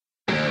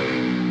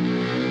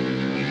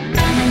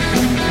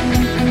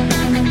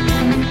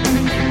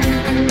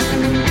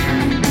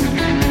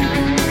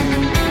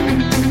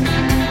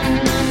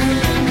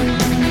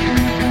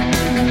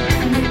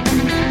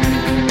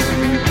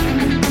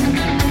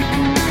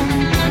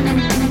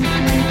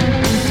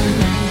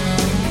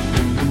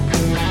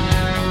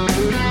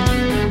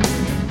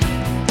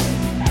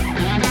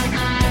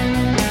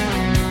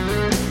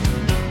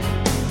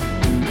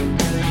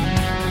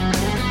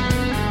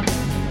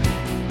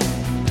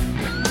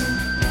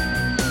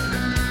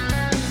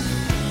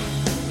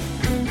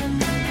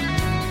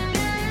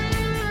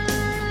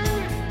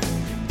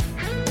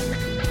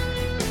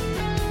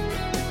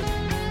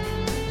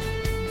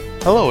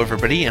Hello,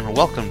 everybody, and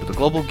welcome to the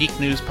Global Geek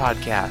News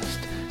Podcast.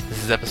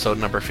 This is episode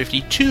number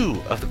 52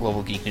 of the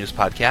Global Geek News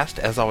Podcast.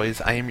 As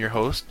always, I am your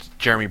host,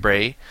 Jeremy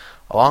Bray,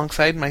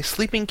 alongside my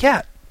sleeping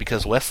cat,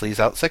 because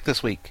Wesley's out sick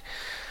this week.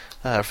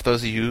 For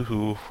those of you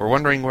who were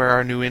wondering where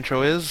our new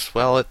intro is,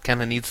 well, it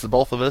kind of needs the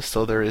both of us,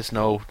 so there is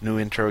no new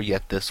intro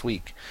yet this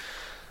week.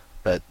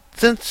 But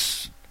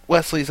since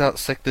Wesley's out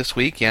sick this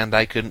week, and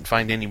I couldn't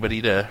find anybody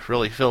to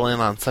really fill in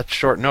on such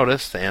short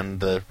notice,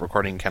 and the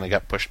recording kind of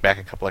got pushed back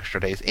a couple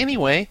extra days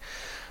anyway,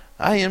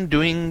 I am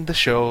doing the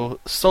show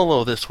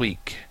solo this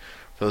week.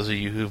 For those of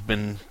you who've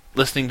been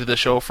listening to the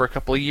show for a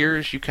couple of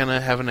years, you kind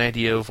of have an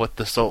idea of what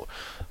the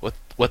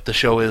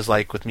show is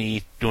like with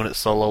me doing it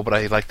solo, but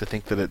I like to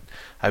think that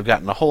I've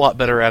gotten a whole lot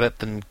better at it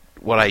than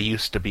what I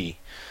used to be.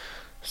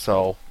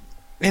 So,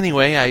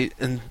 anyway,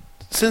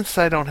 since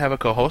I don't have a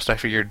co-host, I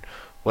figured,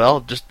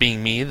 well, just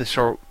being me, the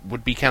show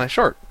would be kind of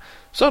short.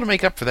 So to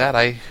make up for that,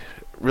 I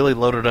really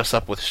loaded us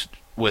up with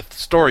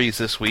stories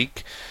this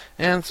week,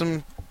 and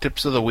some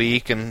tips of the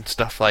week and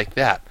stuff like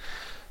that.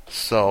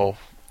 So,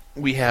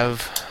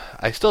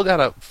 I still got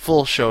a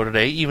full show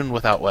today, even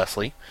without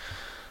Wesley.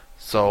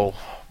 So,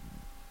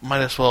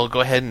 might as well go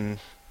ahead and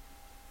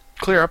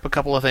clear up a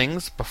couple of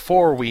things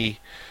before we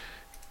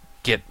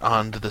get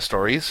on to the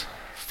stories.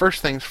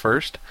 First things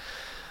first,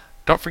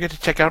 don't forget to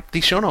check out the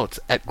show notes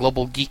at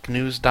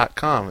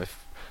globalgeeknews.com.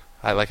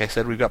 Like I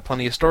said, we've got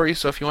plenty of stories,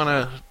 so if you want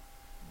to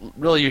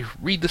really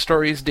read the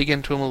stories, dig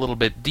into them a little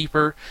bit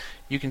deeper,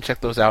 you can check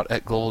those out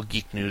at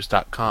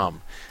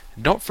globalgeeknews.com.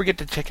 Don't forget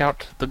to check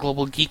out the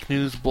Global Geek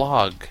News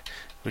blog,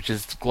 which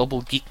is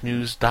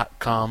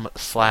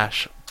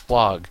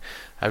globalgeeknews.com/blog.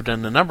 I've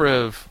done a number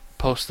of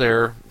posts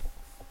there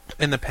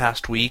in the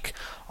past week.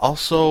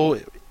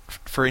 Also,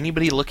 for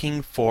anybody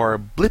looking for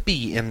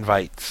Blippi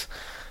invites,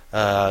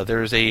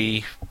 there's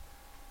a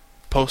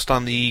post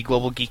on the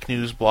Global Geek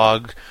News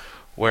blog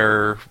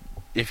where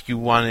if you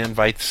want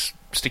invites,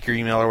 stick your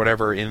email or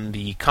whatever in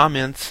the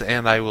comments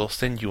and I will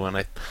send you one.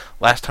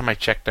 Last time I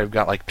checked, I've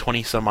got like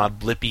 20 some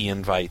odd Blippi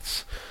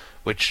invites,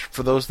 which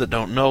for those that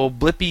don't know,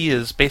 Blippi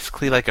is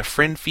basically like a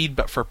friend feed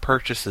but for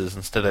purchases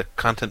instead of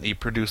content that you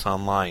produce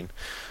online.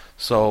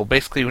 So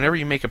basically, whenever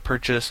you make a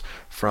purchase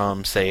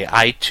from, say,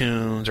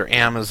 iTunes or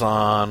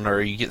Amazon, or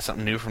you get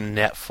something new from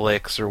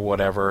Netflix or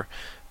whatever,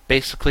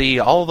 basically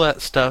all that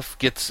stuff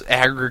gets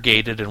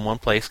aggregated in one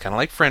place, kind of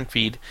like friend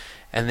feed,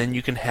 and then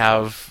you can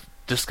have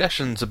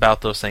discussions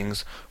about those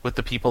things with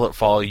the people that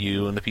follow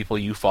you and the people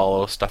you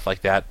follow, stuff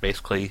like that,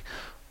 basically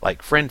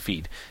like friend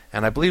feed.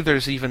 And I believe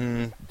there's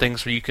even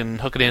things where you can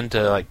hook it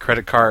into like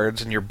credit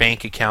cards and your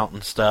bank account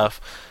and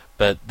stuff,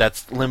 but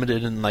that's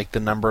limited in like the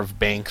number of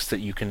banks that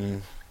you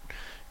can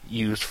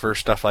use for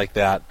stuff like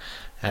that.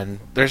 And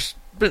there's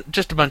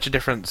just a bunch of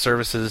different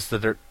services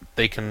that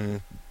they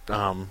can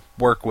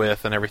work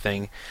with and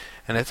everything.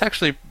 And it's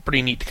actually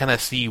pretty neat to kind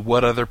of see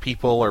what other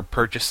people are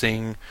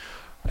purchasing.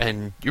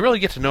 And you really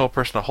get to know a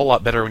person a whole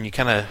lot better when you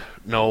kind of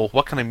know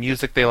what kind of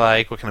music they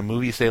like, what kind of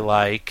movies they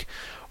like,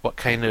 what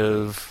kind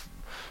of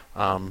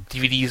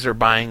DVDs they're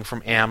buying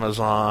from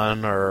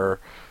Amazon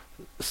or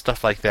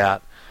stuff like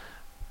that.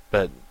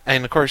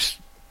 And of course,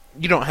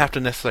 you don't have to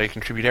necessarily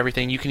contribute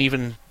everything. You can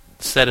even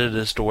set it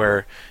as to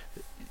where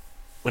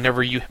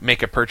whenever you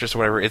make a purchase or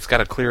whatever, it's got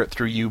to clear it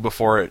through you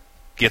before it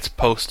gets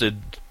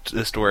posted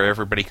as to where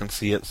everybody can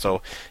see it. So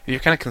if you're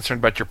kind of concerned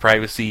about your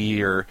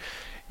privacy or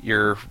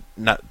you're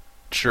not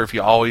sure if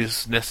you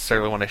always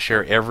necessarily want to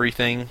share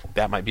everything,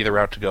 that might be the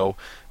route to go.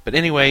 But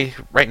anyway,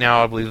 right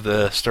now I believe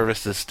the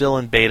service is still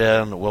in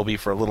beta and it will be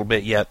for a little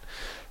bit yet.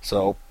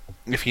 So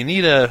if you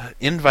need an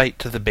invite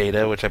to the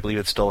beta, which I believe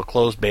it's still a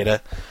closed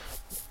beta,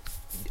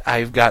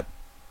 I've got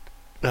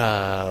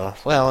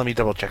let me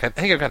double check. I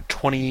think I've got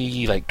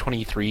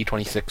 23,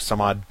 26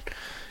 some odd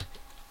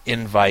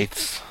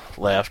invites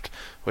left,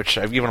 which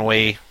I've given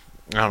away,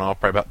 I don't know,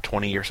 probably about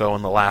 20 or so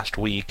in the last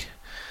week,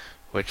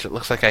 which it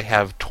looks like I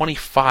have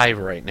 25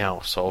 right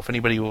now. So if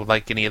anybody would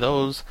like any of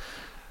those,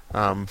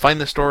 find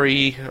the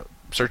story,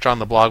 search on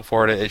the blog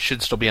for it. It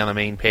should still be on the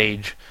main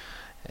page,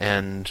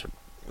 and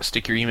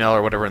stick your email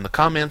or whatever in the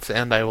comments,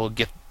 and I will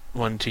get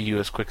one to you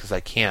as quick as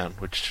I can,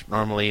 which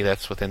normally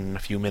that's within a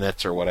few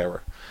minutes or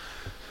whatever.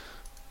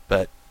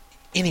 But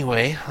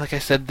anyway, like I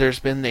said, there's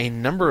been a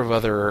number of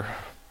other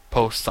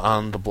posts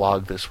on the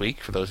blog this week,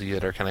 for those of you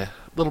that are kind of a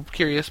little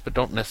curious but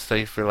don't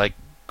necessarily feel like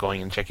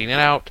going and checking it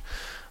out.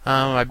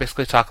 I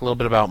basically talk a little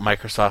bit about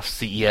Microsoft's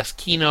CES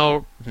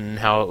keynote and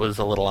how it was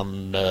a little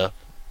on the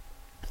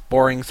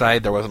boring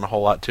side. There wasn't a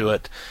whole lot to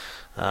it.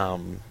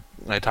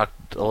 I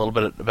talked a little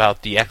bit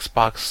about the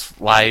Xbox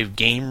Live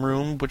Game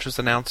Room, which was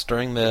announced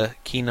during the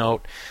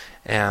keynote.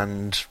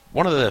 And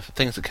one of the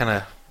things that kind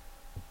of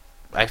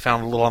I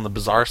found a little on the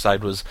bizarre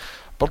side was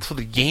both for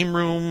the Game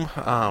Room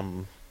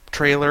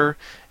trailer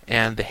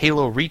and the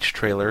Halo Reach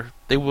trailer,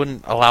 they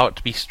wouldn't allow it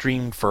to be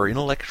streamed for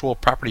intellectual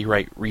property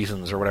right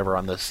reasons or whatever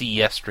on the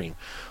CES stream,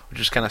 which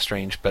is kind of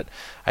strange. But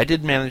I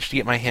did manage to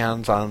get my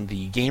hands on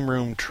the Game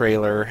Room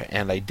trailer,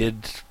 and I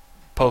did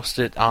post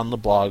it on the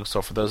blog.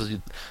 So for those of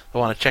you that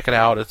want to check it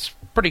out, it's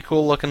pretty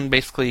cool looking.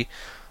 Basically,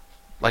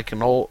 like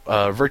an old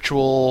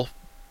virtual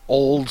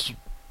old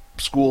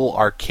school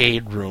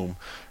arcade room,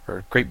 or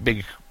a great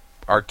big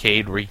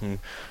arcade where you can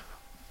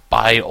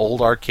buy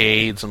old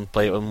arcades and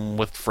play them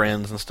with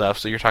friends and stuff.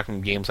 So you're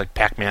talking games like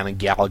Pac-Man and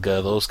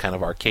Galaga, those kind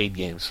of arcade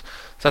games.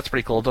 So that's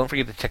pretty cool. Don't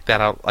forget to check that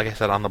out, like I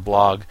said, on the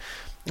blog.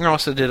 I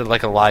also did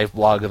like a live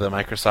blog of the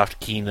Microsoft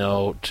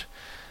keynote,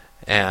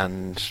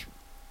 and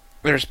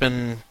there's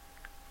been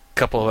a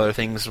couple of other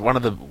things. One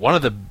of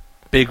the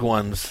big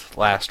ones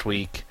last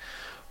week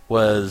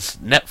was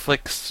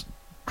Netflix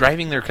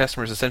driving their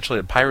customers essentially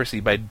to piracy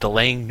by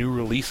delaying new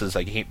releases.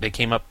 They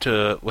came up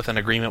with an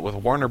agreement with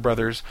Warner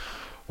Brothers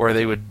where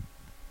they would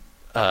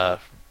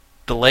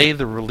delay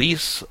the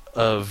release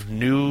of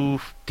new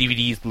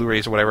DVDs,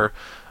 Blu-rays, or whatever,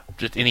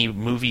 just any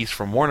movies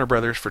from Warner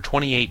Brothers for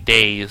 28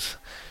 days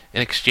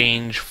in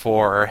exchange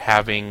for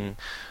having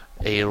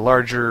a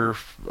larger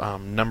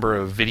number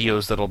of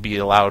videos that'll be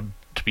allowed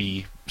to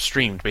be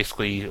streamed.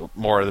 Basically,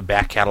 more of the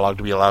back catalog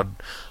to be allowed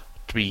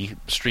to be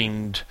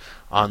streamed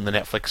on the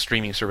Netflix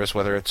streaming service,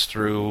 whether it's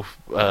through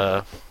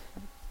an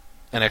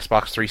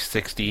Xbox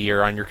 360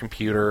 or on your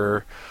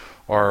computer,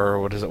 or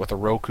what is it, with a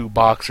Roku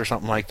box or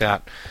something like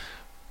that.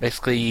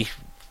 Basically,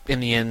 in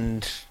the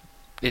end,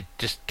 it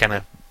just kind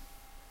of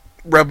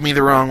rubbed me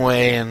the wrong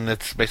way, and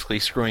it's basically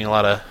screwing a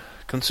lot of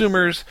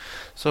consumers.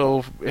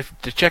 So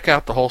to check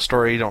out the whole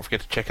story, don't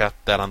forget to check out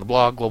that on the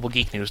blog,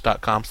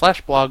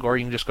 globalgeeknews.com/blog, or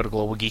you can just go to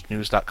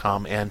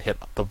globalgeeknews.com and hit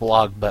the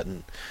blog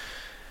button.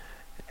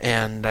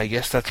 And I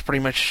guess that's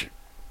pretty much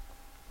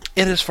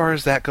it as far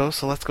as that goes.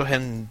 So let's go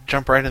ahead and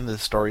jump right into the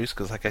stories,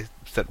 because like I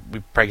said,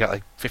 we probably got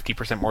like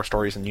 50% more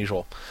stories than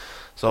usual.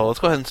 So let's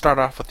go ahead and start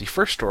off with the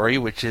first story,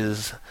 which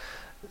is,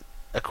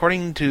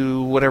 according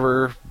to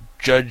whatever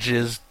the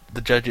judges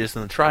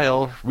in the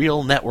trial,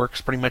 Real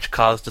Networks pretty much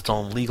caused its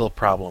own legal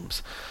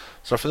problems.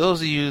 So for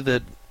those of you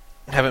that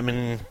haven't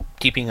been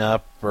keeping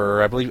up,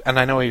 or I believe, and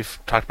I know we've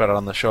talked about it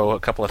on the show a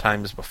couple of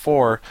times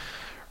before,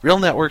 Real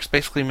Networks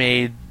basically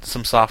made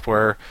some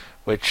software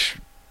which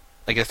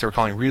I guess they were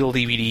calling Real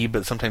DVD,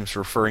 but sometimes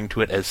referring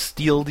to it as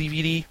Steal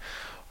DVD,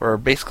 where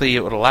basically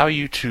it would allow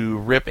you to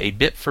rip a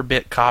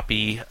bit-for-bit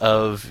copy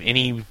of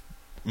any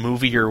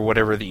movie or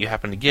whatever that you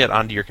happen to get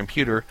onto your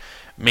computer,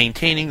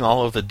 maintaining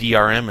all of the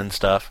DRM and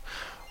stuff.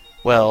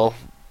 Well,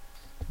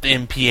 the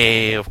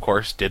MPAA, of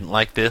course, didn't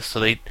like this, so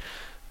they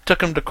took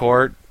them to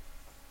court.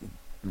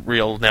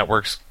 Real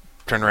Networks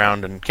turned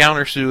around and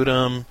countersued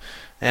them,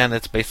 and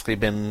it's basically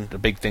been a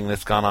big thing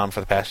that's gone on for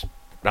the past,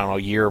 I don't know,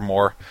 year or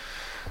more,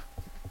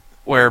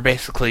 where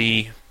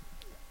basically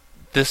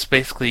this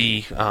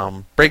basically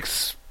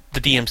breaks the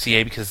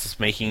DMCA because it's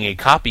making a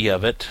copy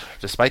of it,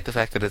 despite the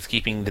fact that it's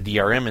keeping the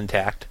DRM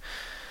intact.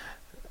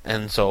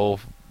 And so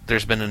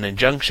there's been an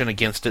injunction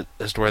against it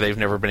as to where they've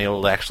never been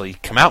able to actually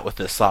come out with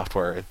this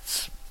software.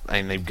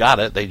 They've got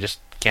it, they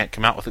just can't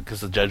come out with it because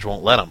the judge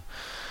won't let them.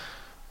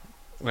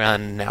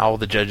 And now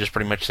the judge is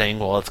pretty much saying,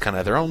 well, it's kind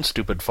of their own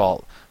stupid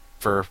fault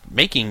for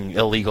making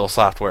illegal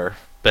software.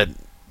 But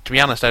to be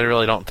honest, I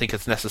really don't think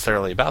it's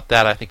necessarily about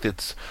that. I think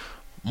it's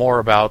more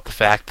about the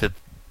fact that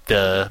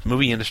the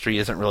movie industry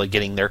isn't really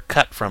getting their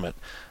cut from it.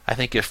 I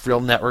think if Real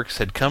Networks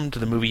had come to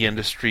the movie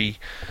industry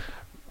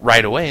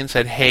right away and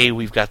said, hey,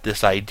 we've got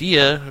this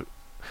idea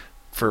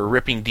for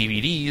ripping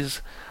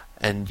DVDs,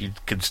 and you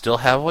could still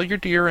have all your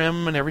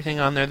DRM and everything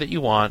on there that you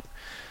want,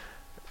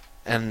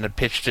 and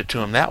pitched it to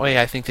them that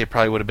way, I think they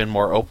probably would have been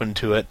more open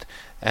to it,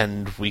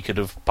 and we could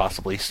have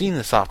possibly seen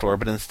the software.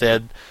 But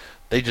instead,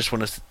 they just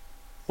went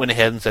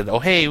ahead and said, oh,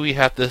 hey, we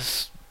have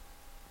this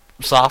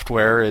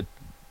software, it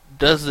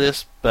does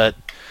this, but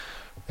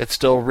it's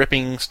still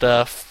ripping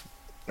stuff,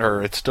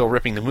 or it's still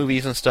ripping the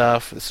movies and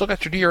stuff. It's still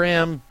got your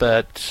DRM,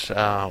 but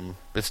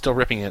it's still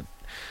ripping it.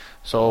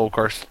 So, of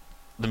course,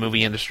 the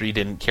movie industry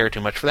didn't care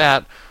too much for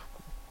that.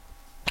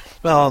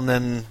 Well, and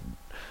then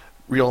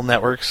Real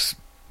Networks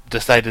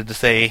decided to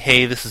say,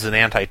 hey, this is an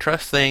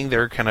antitrust thing.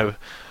 They're kind of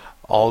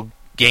all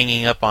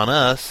ganging up on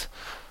us.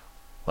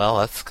 Well,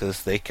 that's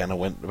because they kind of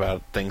went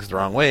about things the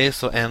wrong way.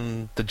 So,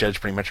 and the judge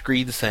pretty much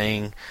agreed,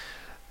 saying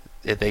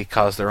that they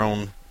caused their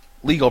own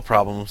legal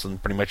problems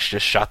and pretty much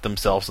just shot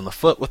themselves in the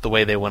foot with the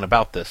way they went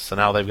about this. So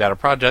now they've got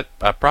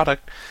a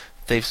product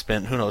they've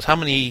spent who knows how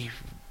many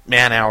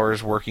man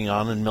hours working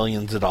on and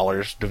millions of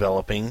dollars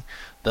developing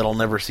that'll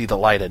never see the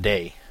light of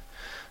day.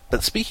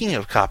 But speaking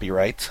of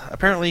copyrights,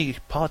 apparently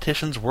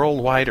politicians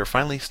worldwide are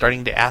finally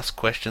starting to ask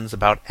questions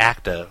about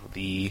ACTA,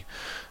 the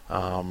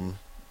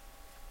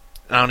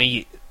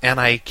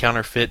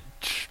anti-counterfeit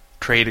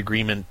trade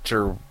agreement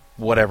or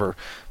whatever.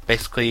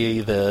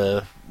 Basically,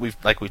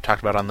 we've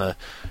talked about on the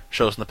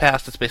shows in the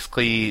past, it's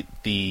basically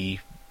the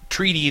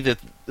treaty that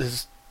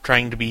is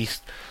trying to be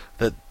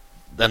that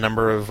a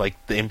number of like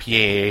the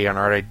MPAA and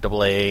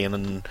RIAA and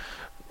then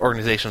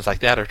organizations like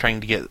that are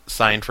trying to get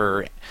signed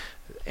for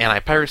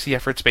anti-piracy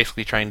efforts,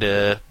 basically trying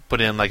to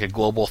put in like a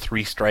global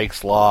 3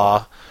 strikes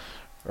law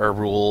or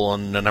rule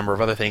and a number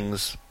of other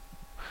things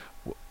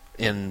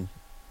and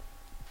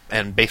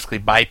basically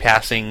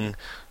bypassing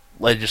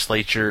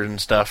legislature and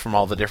stuff from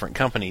all the different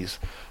countries,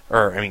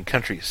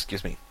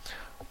 excuse me.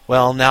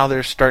 Well, now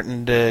they're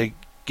starting to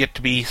get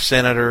to be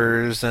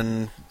senators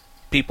and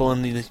people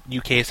in the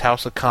UK's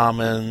House of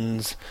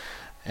Commons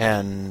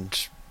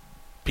and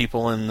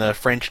people in the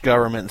French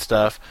government and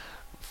stuff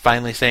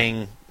finally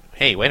saying,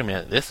 hey, wait a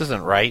minute, this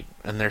isn't right,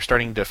 and they're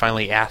starting to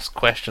finally ask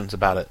questions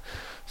about it.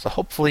 So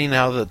hopefully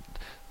now that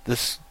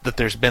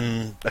there's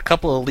been a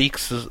couple of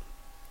leaks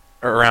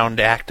around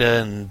ACTA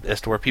and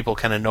as to where people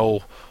kind of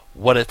know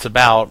what it's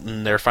about,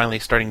 and they're finally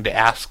starting to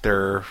ask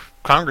their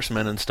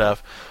congressmen and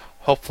stuff,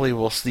 hopefully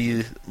we'll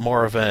see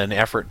more of an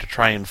effort to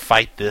try and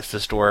fight this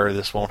as to where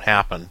this won't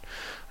happen.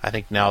 I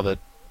think now that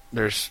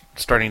there's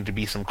starting to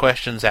be some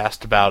questions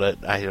asked about it,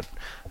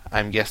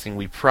 I'm guessing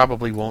we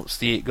probably won't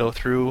see it go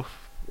through,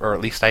 or at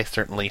least I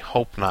certainly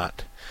hope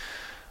not.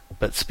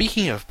 But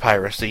speaking of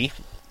piracy,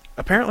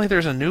 apparently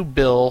there's a new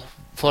bill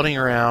floating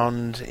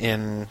around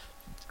in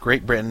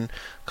Great Britain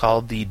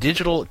called the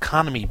Digital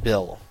Economy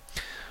Bill,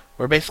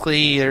 where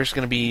basically there's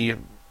going to be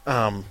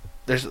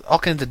there's all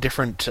kinds of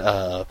different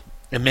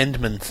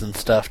amendments and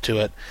stuff to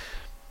it,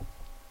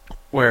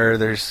 where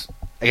there's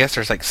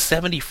like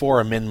 74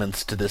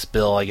 amendments to this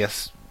bill, I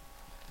guess,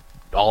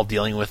 all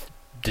dealing with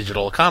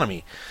digital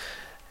economy.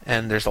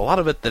 And there's a lot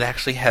of it that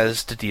actually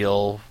has to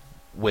deal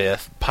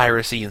with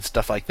piracy and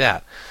stuff like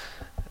that.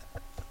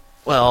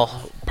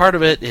 Well, part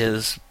of it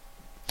is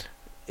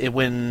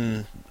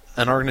when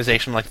an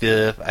organization like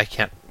I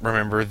can't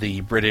remember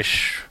the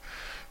British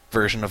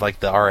version of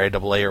like the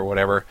RIAA or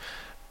whatever,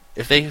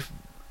 if they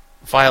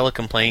file a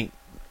complaint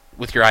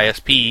with your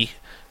ISP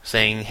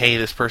saying, hey,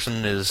 this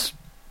person is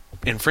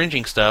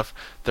infringing stuff,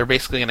 they're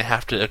basically going to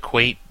have to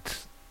equate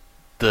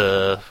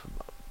the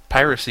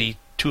piracy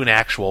to an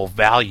actual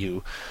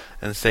value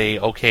and say,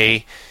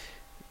 okay,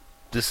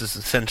 this is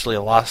essentially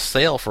a lost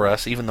sale for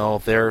us, even though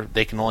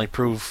they can't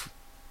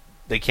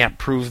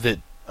prove that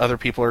other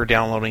people are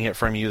downloading it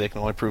from you. They can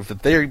only prove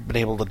that they've been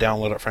able to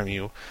download it from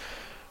you,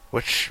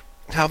 which,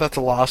 how that's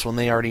a loss when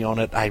they already own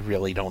it, I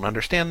really don't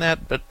understand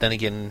that, but then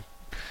again,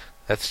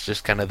 that's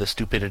just kind of the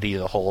stupidity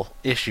of the whole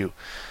issue.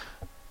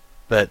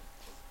 But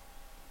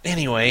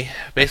anyway,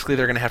 basically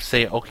they're going to have to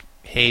say, okay,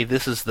 hey,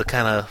 this is the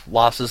kind of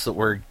losses that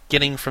we're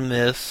getting from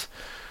this.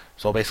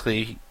 So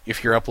basically,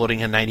 if you're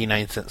uploading a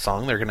 99-cent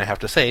song, they're going to have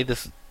to say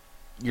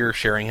you're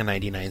sharing a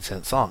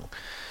 99-cent song.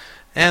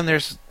 And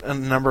there's a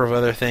number of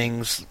other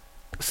things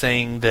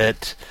saying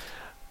that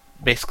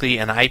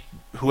basically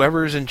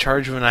whoever's in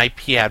charge of an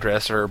IP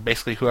address, or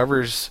basically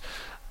whoever's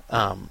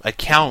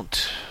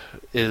account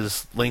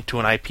is linked to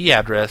an IP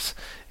address,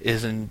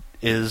 is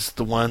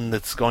the one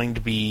that's going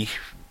to be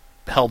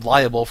held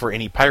liable for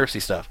any piracy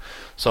stuff.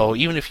 So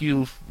even if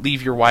you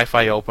leave your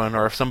Wi-Fi open,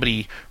 or if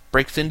somebody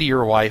breaks into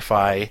your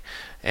Wi-Fi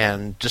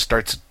and just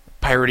starts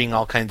pirating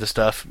all kinds of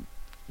stuff,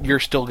 you're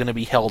still going to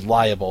be held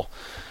liable.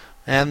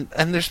 And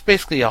there's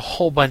basically a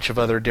whole bunch of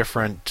other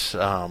different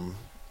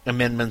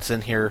amendments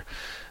in here.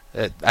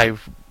 I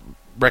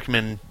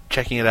recommend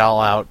checking it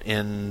all out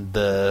in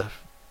the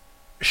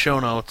show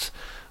notes.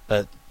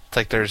 But it's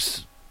like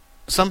there's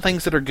some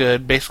things that are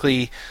good.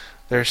 Basically,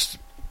 there's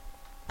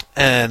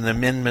an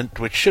amendment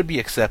which should be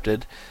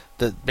accepted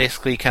that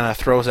basically kind of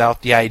throws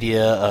out the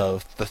idea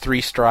of the 3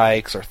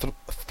 strikes or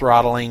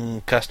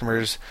throttling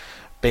customers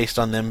based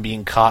on them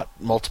being caught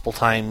multiple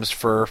times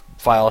for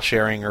file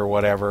sharing or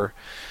whatever.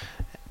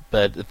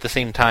 But at the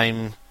same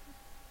time,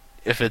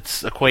 if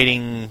it's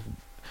equating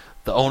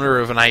the owner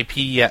of an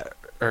IP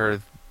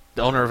or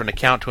the owner of an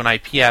account to an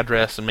IP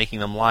address and making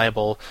them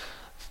liable,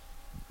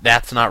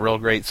 that's not real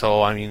great.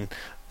 So, I mean,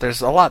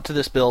 there's a lot to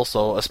this bill,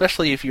 so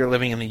especially if you're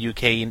living in the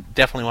UK, you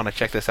definitely want to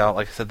check this out.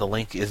 Like I said, the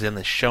link is in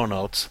the show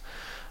notes.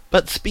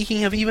 But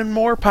speaking of even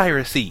more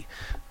piracy,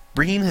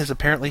 Breen has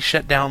apparently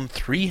shut down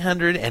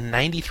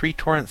 393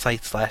 torrent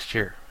sites last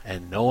year,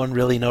 and no one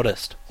really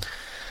noticed.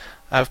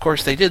 Of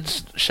course, they did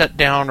shut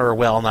down, or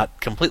well, not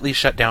completely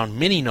shut down,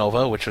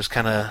 Mininova, which was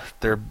kind of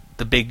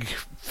the big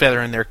feather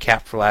in their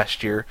cap for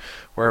last year,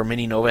 where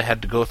Mininova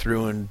had to go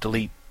through and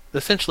delete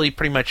essentially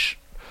pretty much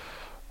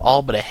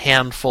all but a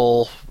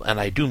handful, and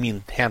I do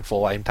mean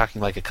handful, I'm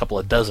talking like a couple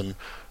of dozen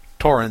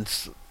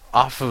torrents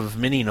off of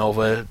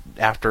Mininova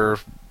after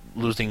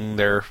losing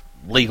their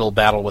legal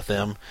battle with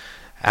them.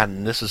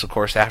 And this is, of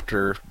course,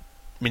 after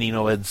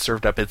Mininova had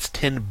served up its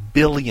 10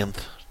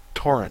 billionth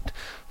torrent.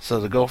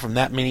 So to go from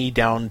that many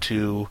down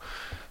to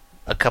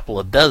a couple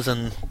of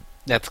dozen,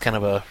 that's kind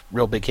of a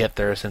real big hit.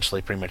 They're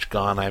essentially pretty much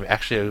gone. I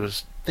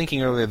was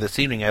thinking earlier this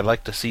evening I'd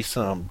like to see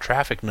some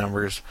traffic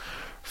numbers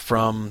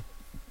from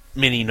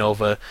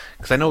Mininova,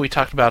 because I know we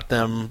talked about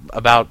them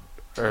about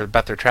their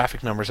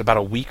traffic numbers about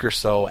a week or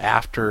so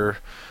after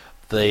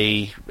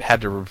they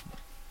had to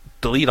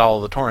delete all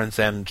of the torrents,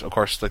 and of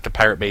course, like the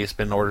Pirate Bay has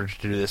been ordered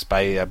to do this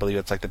by, I believe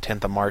it's like the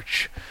 10th of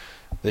March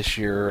this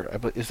year.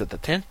 Is it the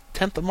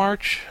 10th of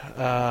March?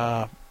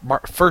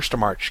 1st of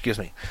March, excuse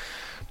me.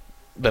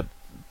 But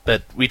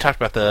we talked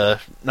about the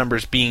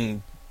numbers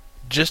being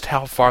just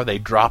how far they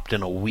dropped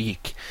in a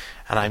week.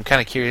 And I'm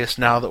kind of curious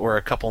now that we're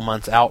a couple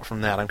months out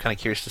from that. I'm kind of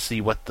curious to see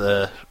what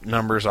the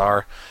numbers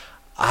are.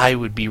 I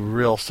would be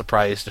real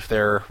surprised if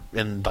they're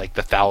in like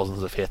the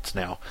thousands of hits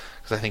now,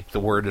 because I think the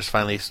word is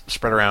finally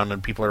spread around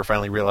and people are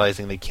finally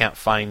realizing they can't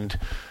find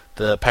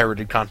the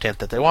pirated content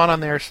that they want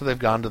on there, so they've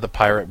gone to the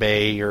Pirate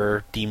Bay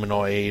or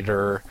Demonoid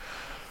or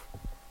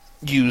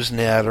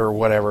Usenet or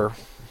whatever,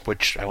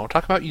 which I won't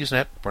talk about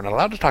Usenet. We're not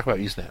allowed to talk about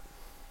Usenet.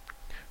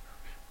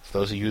 For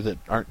those of you that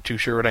aren't too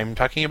sure what I'm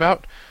talking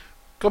about,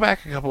 go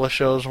back a couple of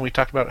shows when we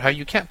talked about how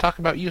you can't talk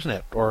about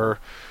Usenet, or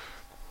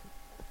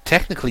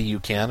technically you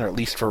can, or at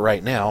least for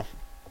right now,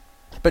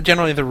 but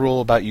generally the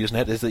rule about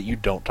Usenet is that you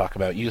don't talk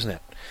about Usenet.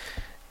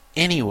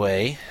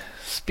 Anyway,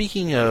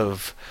 speaking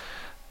of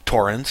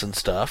torrents and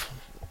stuff,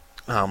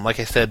 like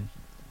I said,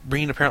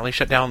 Breen apparently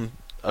shut down,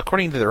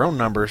 according to their own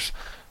numbers,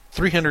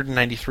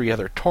 393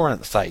 other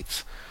torrent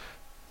sites.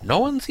 No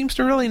one seems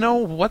to really know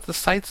what the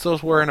sites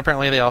those were, and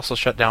apparently they also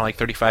shut down like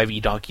 35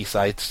 eDonkey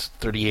sites,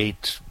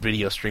 38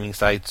 video streaming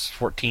sites,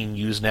 14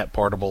 Usenet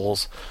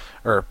portals,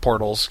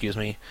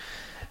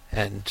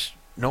 and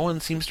no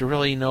one seems to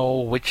really know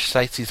which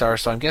sites these are,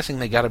 so I'm guessing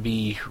they gotta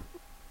be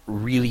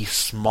really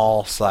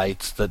small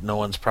sites that no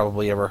one's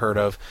probably ever heard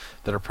of,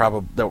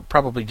 that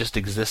probably just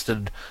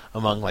existed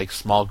among like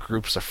small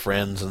groups of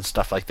friends and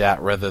stuff like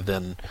that, rather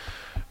than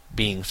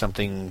being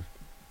something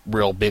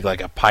real big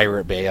like a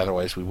Pirate Bay.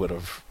 Otherwise we would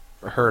have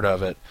heard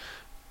of it.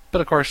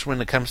 But of course, when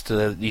it comes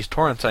to these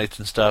torrent sites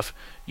and stuff,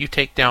 you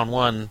take down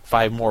one,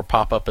 5 more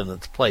pop up in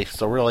its place.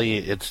 So really,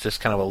 it's just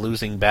kind of a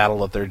losing battle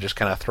that they're just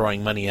kind of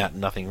throwing money at,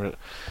 and nothing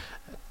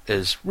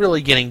is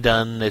really getting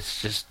done.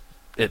 It's just,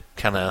 it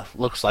kind of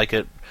looks like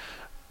it,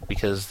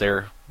 because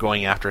they're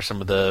going after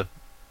some of the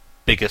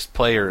biggest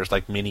players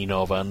like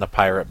Mininova and the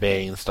Pirate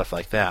Bay and stuff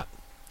like that.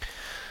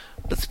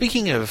 But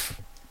speaking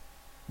of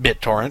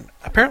BitTorrent,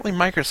 apparently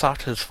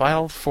Microsoft has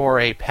filed for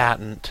a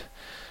patent,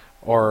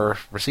 or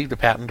received a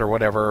patent or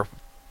whatever,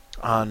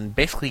 on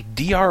basically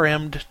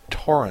DRM'd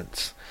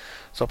torrents.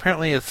 So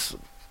apparently it's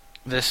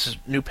this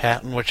new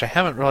patent, which I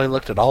haven't really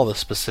looked at all the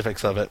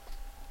specifics of it,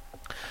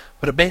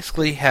 but it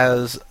basically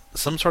has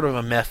some sort of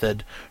a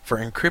method for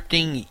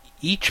encrypting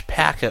each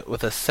packet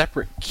with a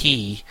separate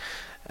key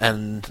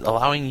and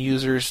allowing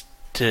users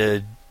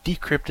to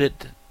decrypt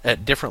it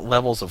at different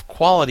levels of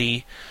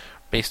quality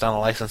based on a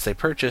license they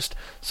purchased,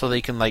 so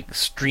they can like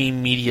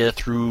stream media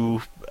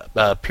through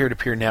a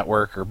peer-to-peer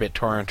network or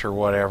BitTorrent or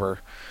whatever.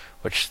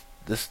 Which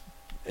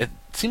it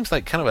seems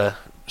like kind of a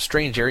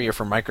strange area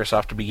for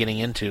Microsoft to be getting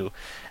into,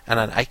 and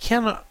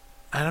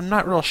I'm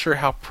not real sure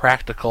how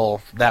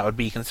practical that would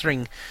be,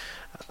 considering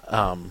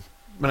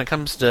when it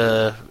comes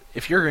to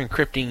if you're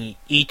encrypting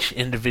each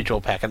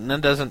individual packet,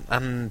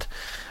 and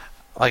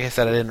like I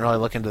said, I didn't really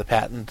look into the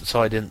patent,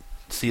 so I didn't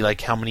see like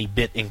how many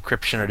bit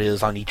encryption it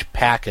is on each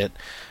packet.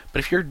 But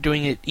if you're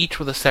doing it each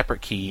with a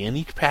separate key, and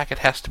each packet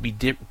has to be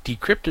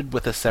decrypted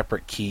with a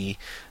separate key,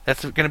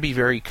 that's going to be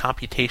very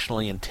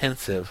computationally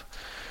intensive.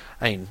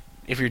 I mean,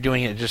 if you're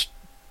doing it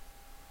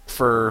if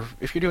you're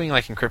doing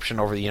like encryption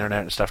over the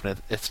internet and stuff,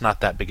 it's not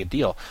that big a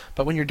deal.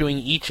 But when you're doing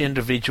each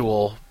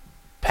individual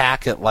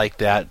packet like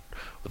that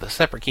with a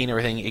separate key and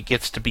everything, it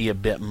gets to be a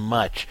bit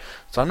much.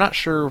 So I'm not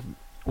sure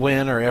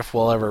when or if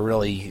we'll ever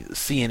really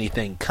see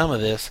anything come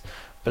of this,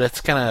 but it's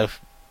kind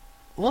of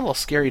a little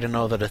scary to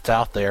know that it's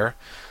out there,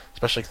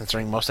 especially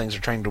considering most things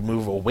are trying to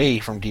move away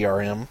from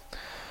DRM.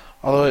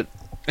 Although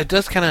it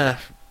does kind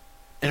of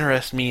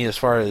interest me as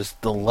far as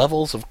the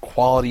levels of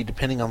quality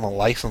depending on the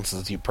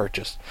licenses you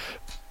purchase.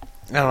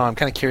 I don't know, I'm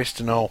kind of curious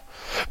to know.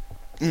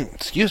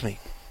 Excuse me.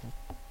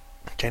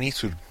 Chinese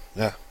food.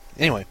 Yeah.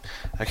 Anyway,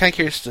 I'm kind of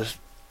curious to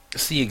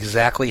see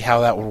exactly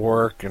how that would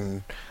work,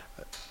 and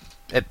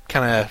it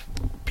kind of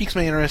piques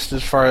my interest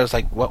as far as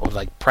like what would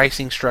like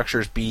pricing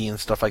structures be and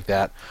stuff like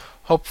that.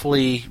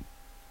 Hopefully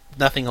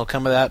nothing will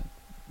come of that,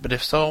 but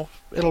if so,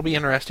 it'll be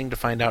interesting to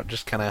find out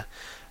just kind of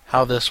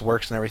how this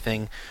works and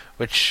everything,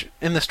 which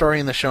in the story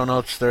in the show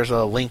notes there's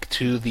a link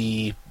to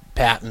the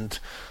patent,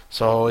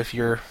 so if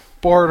you're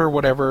bored or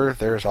whatever,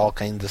 there's all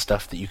kinds of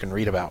stuff that you can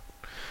read about.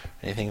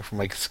 Anything from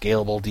like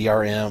scalable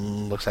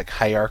DRM, looks like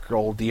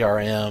hierarchical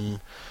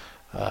DRM,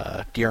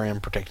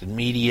 DRM protected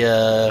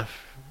media,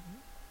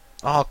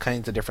 all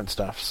kinds of different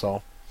stuff.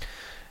 So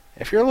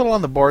if you're a little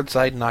on the bored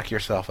side, knock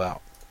yourself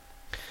out.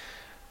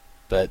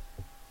 But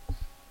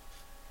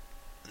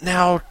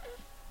now,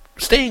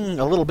 staying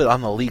a little bit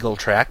on the legal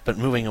track, but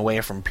moving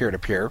away from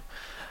peer-to-peer,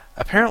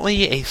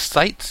 apparently a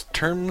site's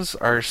terms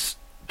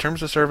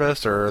of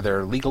service or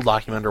their legal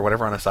document or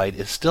whatever on a site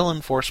is still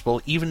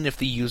enforceable even if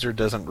the user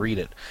doesn't read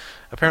it.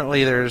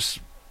 Apparently there's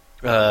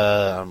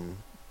a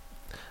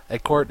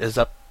court has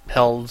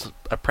upheld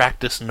a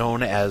practice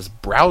known as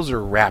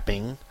browser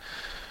wrapping,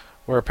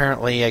 where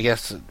apparently, I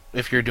guess,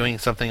 if you're doing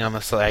something on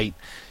the site,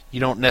 you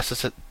don't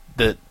necessarily,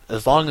 that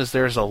as long as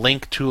there's a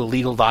link to a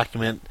legal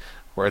document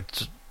where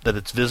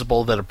it's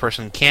visible that a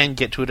person can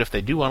get to it if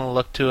they do want to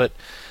look to it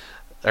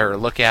or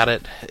look at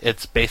it,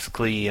 it's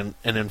basically an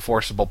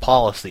enforceable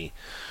policy.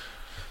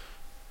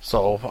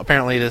 So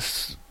apparently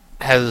this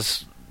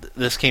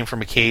came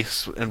from a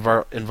case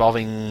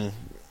involving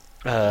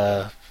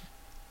I'm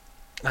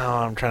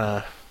trying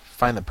to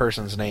find the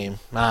person's name.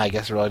 I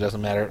guess it really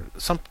doesn't matter.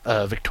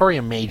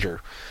 Victoria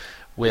Major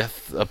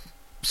with a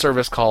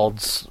service called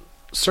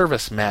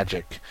Service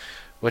Magic,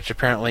 which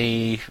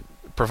apparently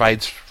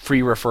provides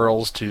free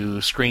referrals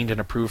to screened and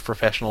approved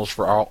professionals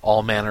for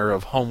all manner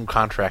of home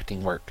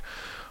contracting work.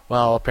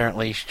 Well,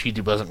 apparently she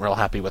wasn't real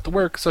happy with the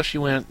work, so she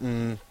went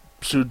and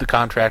sued the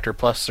contractor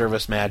plus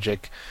Service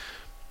Magic.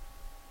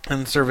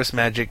 And Service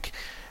Magic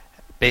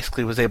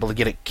basically was able to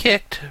get it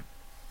kicked,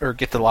 or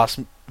get the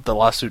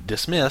lawsuit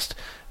dismissed,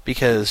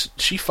 because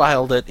she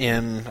filed it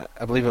in,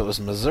 I believe it was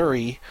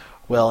Missouri.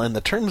 Well, in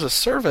the terms of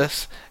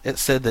service, it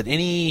said that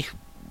any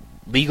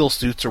legal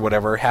suits or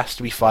whatever has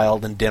to be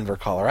filed in Denver,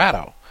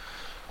 Colorado.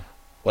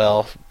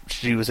 Well,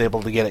 she was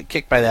able to get it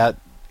kicked by that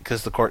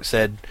because the court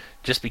said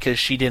just because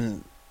she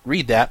didn't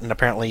read that, and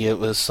apparently it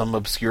was some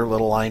obscure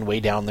little line way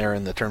down there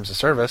in the terms of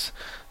service,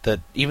 that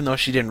even though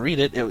she didn't read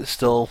it, it was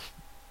still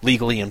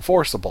legally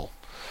enforceable.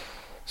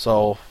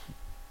 So,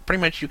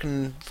 pretty much you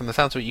can, from the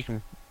sounds of it, you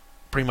can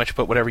pretty much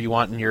put whatever you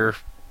want in your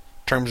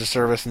terms of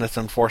service and it's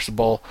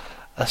enforceable,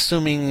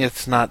 assuming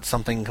it's not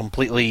something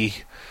completely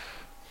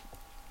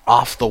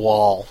off the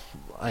wall.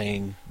 I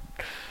mean,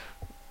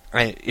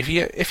 if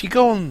you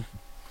go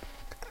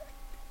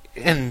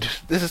and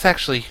this is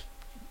actually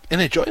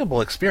an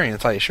enjoyable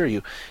experience, I assure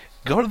you.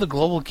 Go to the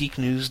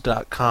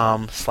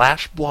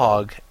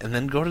globalgeeknews.com/blog and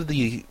then go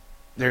to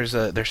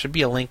there should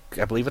be a link,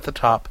 I believe, at the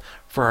top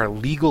for our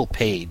legal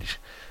page.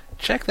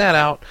 Check that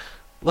out.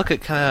 Look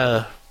at kind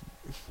of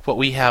what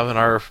we have in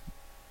our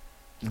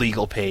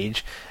legal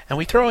page, and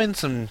I throw in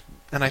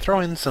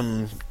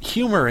some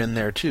humor in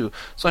there too.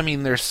 So I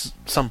mean, there's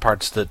some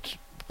parts that,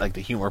 like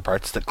the humor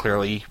parts, that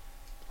clearly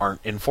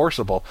aren't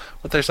enforceable,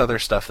 but there's other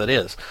stuff that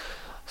is.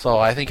 So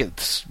I think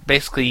it's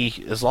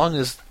basically, as long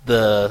as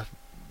the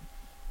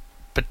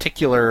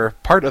particular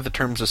part of the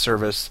terms of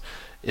service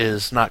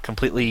is not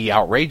completely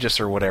outrageous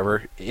or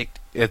whatever,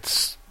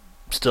 it's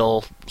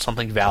still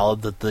something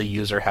valid that the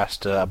user has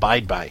to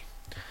abide by.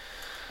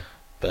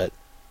 But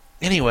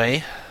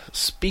anyway,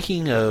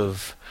 speaking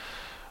of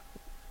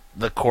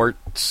the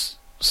courts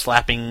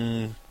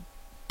slapping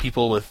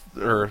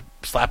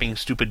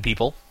stupid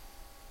people,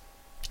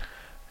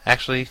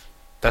 actually,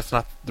 that's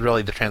not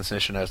really the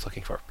transition I was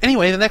looking for.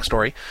 Anyway, the next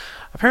story.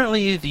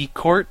 Apparently, the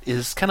court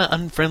is kind of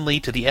unfriendly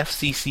to the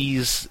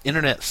FCC's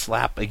internet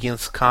slap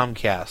against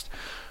Comcast.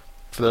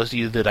 For those of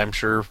you that I'm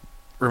sure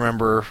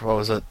remember, what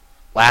was it,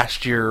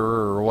 last year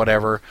or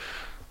whatever,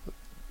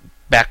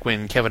 back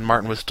when Kevin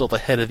Martin was still the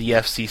head of the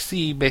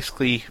FCC,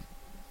 basically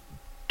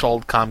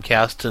told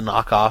Comcast to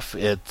knock off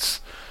its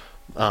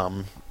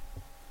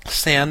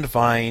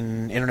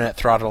Sandvine internet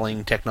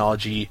throttling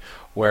technology,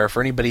 where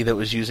for anybody that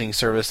was using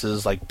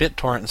services like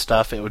BitTorrent and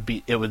stuff, it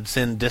would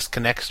send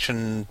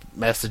disconnection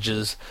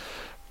messages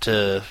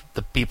to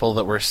the people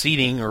that were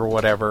seeding or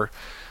whatever,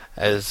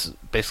 as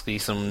basically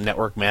some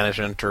network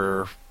management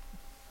or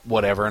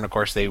whatever. And of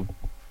course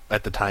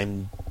at the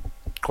time,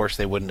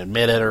 they wouldn't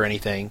admit it or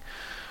anything.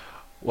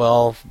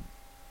 Well,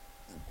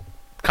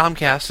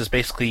 Comcast has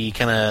basically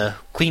kind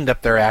of cleaned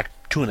up their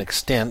act to an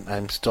extent.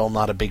 I'm still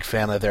not a big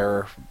fan of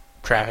their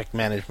traffic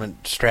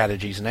management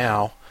strategies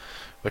now,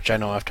 which I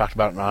know I've talked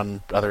about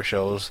on other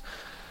shows.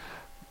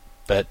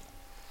 But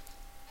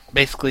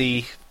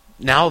basically,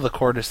 now the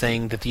court is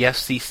saying that the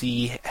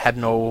FCC had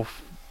no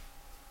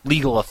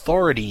legal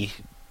authority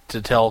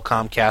to tell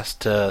Comcast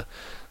to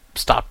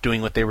stop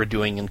doing what they were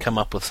doing and come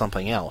up with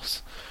something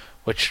else.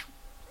 Which,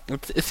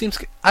 it seems,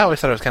 I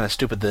always thought it was kind of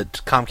stupid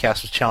that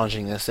Comcast was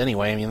challenging this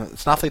anyway. I mean,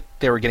 it's not that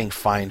they were getting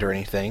fined or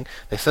anything.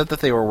 They said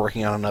that they were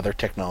working on another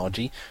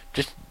technology.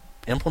 Just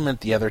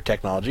implement the other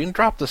technology and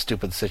drop the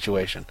stupid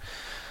situation.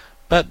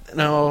 But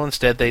no,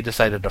 instead they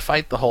decided to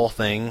fight the whole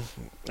thing,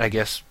 I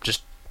guess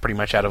just pretty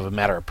much out of a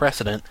matter of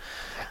precedent.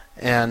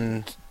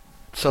 And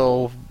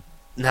so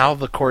now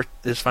the court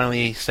is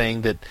finally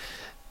saying that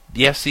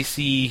the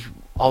FCC,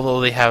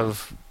 although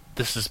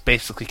this is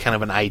basically kind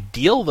of an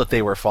ideal that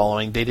they were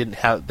following,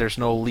 there's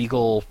no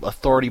legal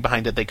authority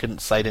behind it. They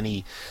couldn't cite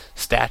any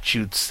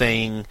statutes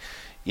saying,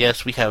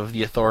 yes, we have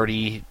the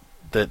authority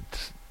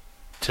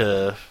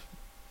to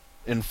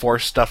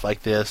enforce stuff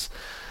like this,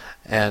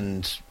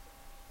 and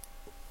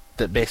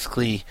that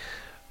basically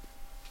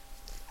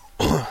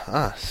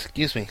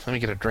excuse me, let me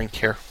get a drink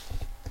here.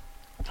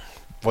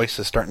 Voice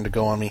is starting to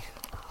go on me.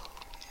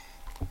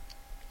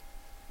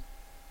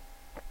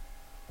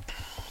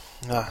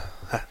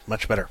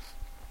 Much better.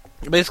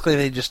 Basically,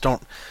 they just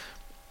don't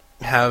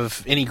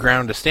have any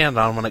ground to stand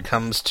on when it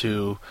comes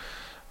to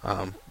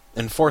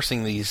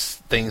enforcing these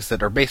things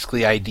that are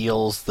basically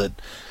ideals, that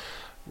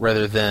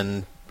rather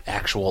than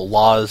actual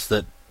laws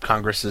that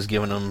Congress has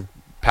given them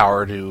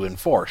power to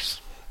enforce,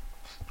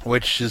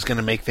 which is going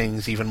to make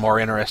things even more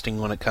interesting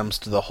when it comes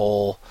to the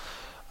whole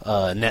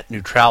net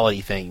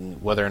neutrality thing,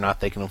 whether or not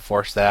they can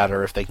enforce that,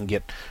 or if they can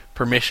get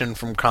permission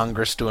from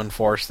Congress to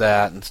enforce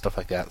that and stuff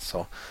like that.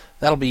 So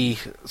that'll be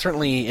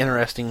certainly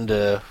interesting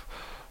to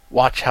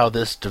watch how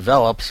this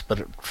develops,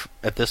 but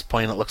at this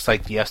point it looks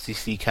like the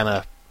FCC kind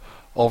of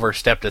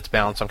overstepped its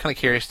bounds. So I'm kind of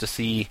curious to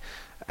see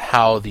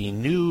how the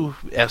new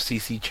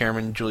FCC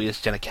chairman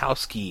Julius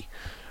Janikowski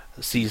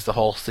sees the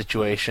whole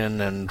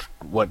situation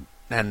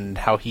and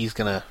how he's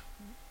gonna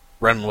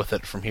run with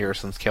it from here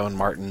since Kevin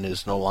Martin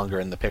is no longer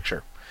in the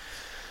picture.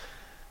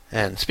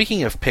 And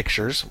speaking of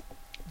pictures,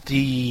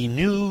 the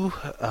new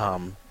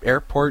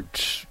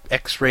airport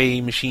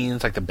X-ray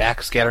machines, like the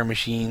backscatter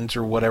machines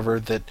or whatever,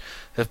 that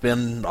have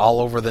been all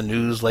over the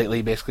news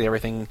lately, basically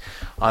everything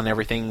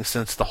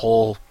since the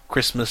whole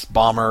Christmas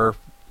bomber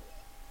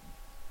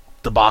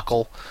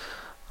debacle.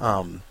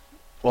 Well,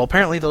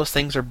 apparently those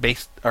things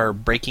are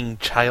breaking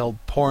child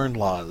porn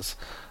laws,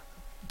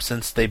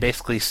 since they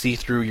basically see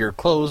through your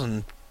clothes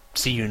and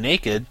see you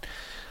naked.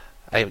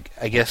 I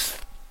guess,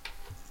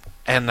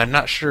 and I'm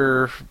not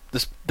sure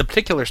the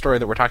particular story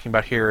that we're talking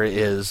about here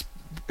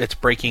it's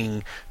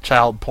breaking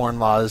child porn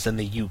laws in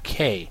the UK,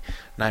 and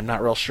I'm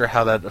not real sure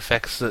how that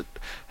affects it,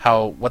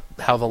 how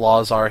the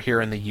laws are here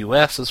in the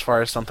US as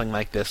far as something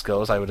like this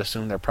goes. I would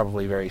assume they're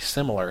probably very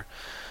similar.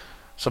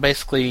 So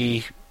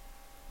basically,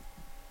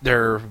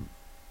 they're,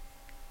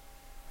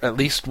 at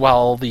least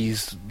while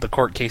the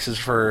court cases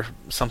for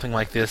something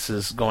like this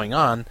is going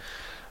on,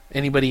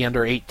 anybody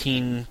under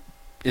 18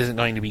 isn't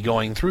going to be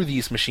going through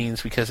these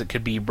machines because it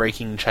could be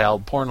breaking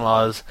child porn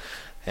laws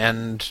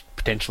and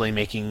potentially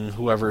making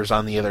whoever's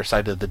on the other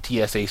side of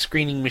the TSA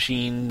screening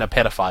machine a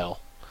pedophile.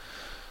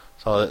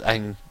 So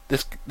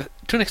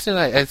to an extent,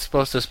 I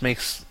suppose this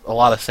makes a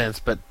lot of sense,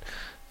 but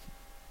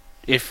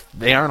if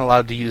they aren't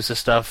allowed to use this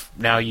stuff,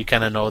 now you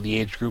kind of know the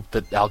age group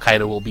that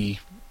Al-Qaeda will be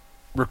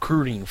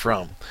recruiting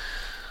from,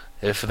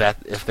 if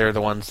they're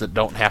the ones that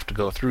don't have to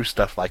go through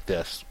stuff like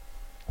this.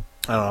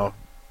 I don't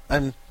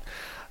know.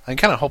 I'm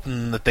kind of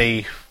hoping that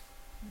they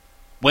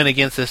win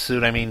against this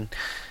suit. I mean,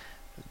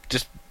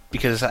 just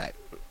because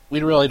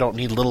we really don't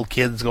need little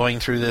kids going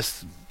through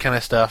this kind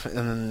of stuff. And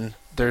then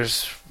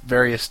there's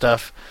various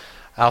stuff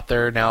out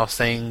there now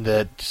saying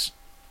that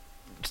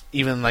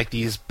even like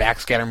these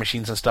backscatter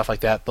machines and stuff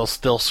like that, they'll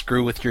still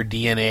screw with your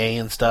DNA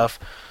and stuff.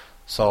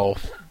 So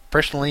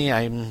personally,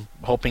 I'm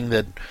hoping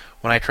that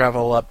when I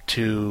travel up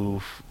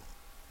to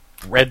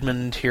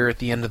Redmond here at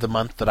the end of the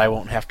month, that I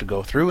won't have to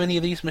go through any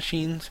of these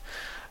machines.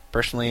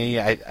 Personally,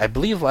 I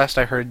believe last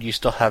I heard you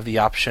still have the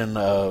option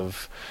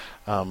of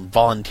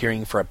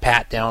volunteering for a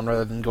pat-down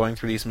rather than going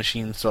through these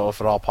machines, so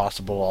if at all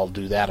possible, I'll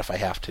do that if I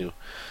have to.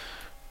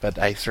 But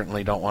I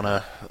certainly don't want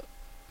to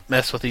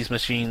mess with these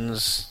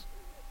machines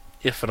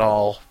if at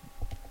all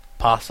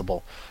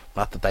possible.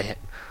 Not that I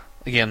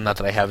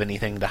have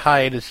anything to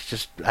hide, it's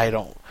just I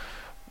don't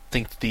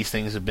think that these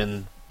things have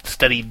been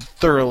studied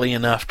thoroughly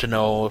enough to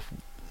know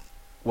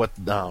what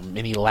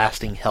any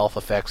lasting health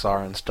effects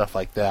are and stuff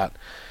like that.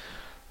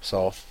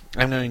 So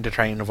I'm going to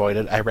try and avoid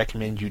it. I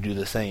recommend you do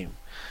the same,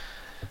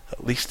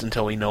 at least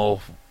until we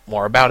know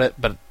more about it,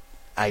 but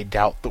I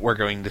doubt that we're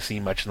going to see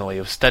much in the way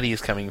of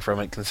studies coming from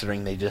it,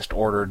 considering they just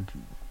ordered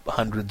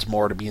hundreds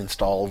more to be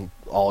installed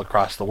all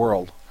across the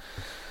world.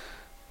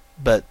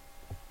 But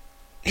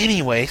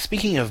anyway,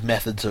 speaking of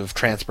methods of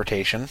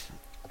transportation,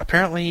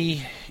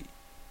 apparently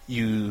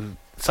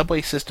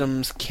subway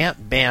systems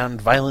can't ban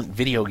violent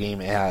video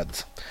game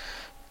ads.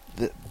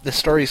 The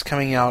story is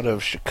coming out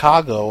of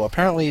Chicago.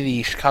 Apparently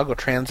the Chicago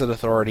Transit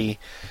Authority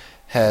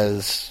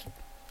has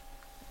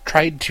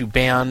tried to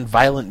ban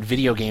violent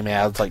video game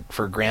ads, like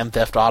for Grand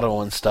Theft Auto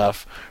and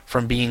stuff,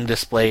 from being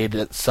displayed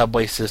at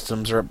subway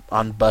systems or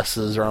on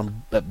buses or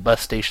at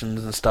bus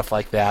stations and stuff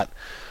like that.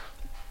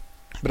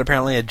 But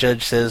apparently a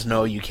judge says,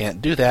 no, you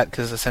can't do that,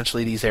 because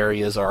essentially these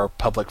areas are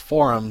public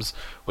forums,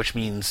 which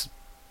means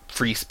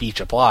free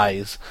speech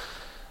applies.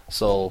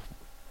 So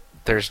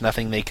there's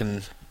nothing they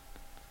can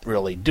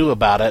really do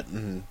about it,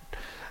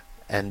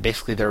 and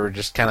basically they were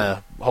just kind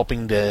of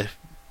hoping to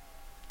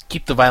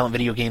keep the violent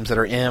video games that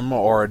are M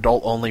or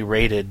adult only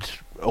rated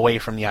away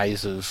from the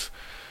eyes of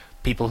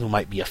people who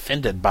might be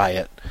offended by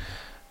it.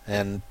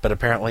 But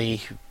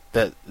apparently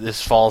that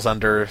this falls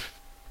under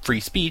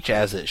free speech,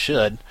 as it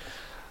should.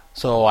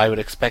 So I would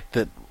expect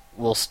that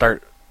we'll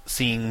start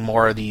seeing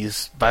more of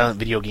these violent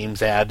video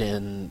games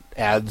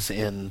ads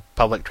in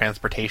public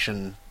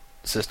transportation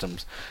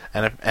systems.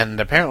 And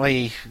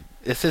apparently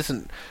this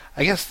isn't.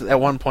 I guess at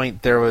one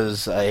point there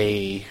was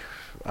a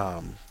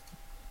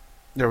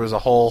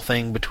whole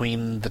thing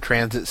between the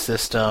transit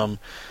system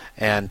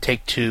and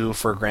Take-Two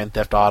for Grand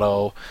Theft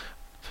Auto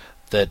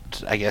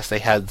that I guess they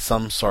had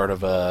some sort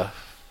of a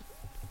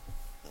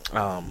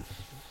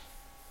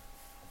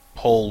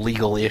whole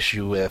legal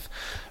issue with.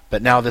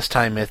 But now this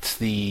time it's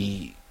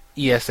the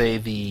ESA,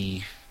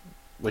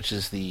 which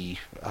is the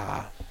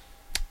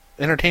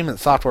Entertainment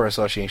Software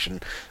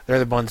Association. They're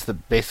the ones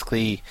that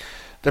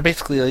they're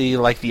basically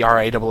like the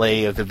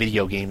RIAA of the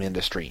video game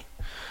industry.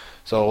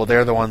 So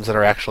they're the ones that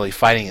are actually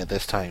fighting it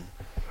this time.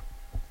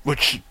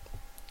 Which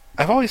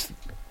I've always,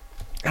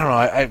 I don't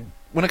know,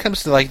 when it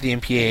comes to like the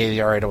MPAA, the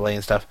RIAA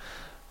and stuff,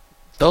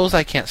 those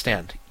I can't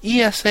stand.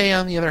 ESA,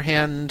 on the other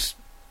hand,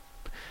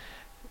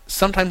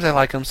 sometimes I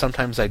like them,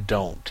 sometimes I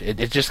don't.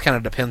 It just kind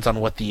of depends on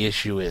what the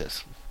issue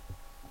is.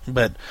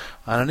 But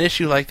on an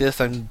issue like this,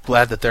 I'm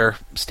glad that they're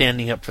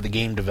standing up for the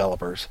game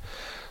developers.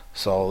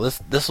 So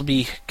this will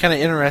be kind of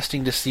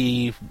interesting to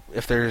see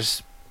if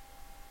there's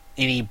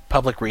any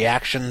public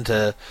reaction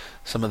to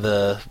some of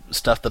the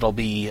stuff that'll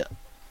be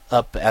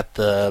up at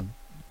the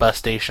bus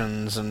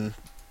stations and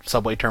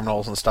subway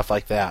terminals and stuff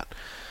like that.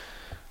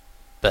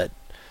 But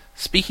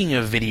speaking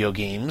of video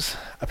games,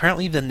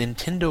 apparently the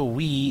Nintendo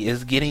Wii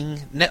is getting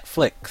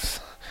Netflix.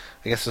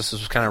 I guess this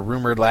was kind of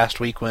rumored last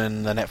week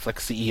when the Netflix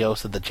CEO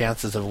said the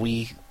chances of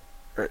Wii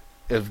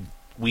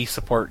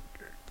support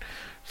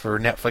for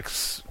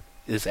Netflix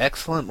is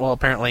excellent. Well,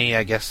 apparently,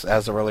 I guess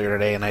as of earlier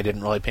today, and I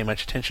didn't really pay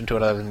much attention to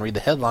it other than read the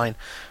headline,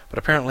 but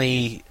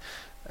apparently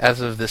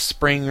as of this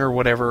spring or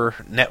whatever,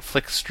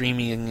 Netflix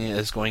streaming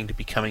is going to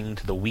be coming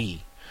to the Wii,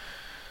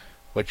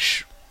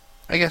 which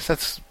I guess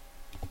that's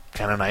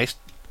kind of nice.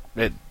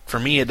 For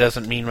me, it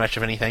doesn't mean much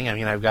of anything. I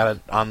mean, I've got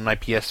it on my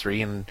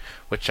PS3, and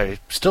which I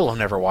still have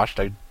never watched.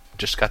 I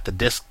just got the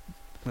disc,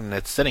 and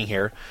it's sitting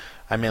here.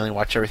 I mainly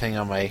watch everything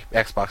on my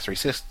Xbox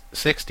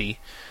 360,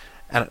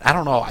 and I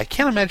don't know. I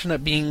can't imagine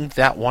it being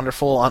that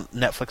wonderful on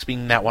Netflix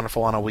being that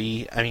wonderful on a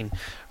Wii. I mean,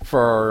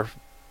 for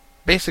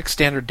basic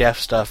standard def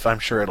stuff, I'm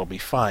sure it'll be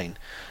fine.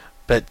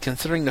 But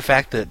considering the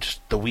fact that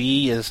the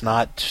Wii is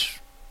not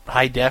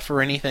high def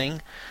or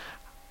anything,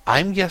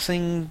 I'm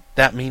guessing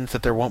that means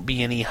that there won't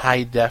be any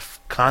high def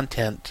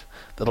content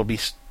that'll be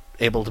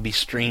able to be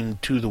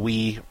streamed to the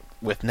Wii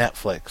with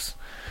Netflix.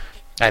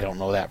 I don't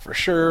know that for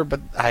sure, but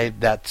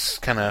that's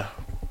kind of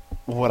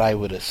what I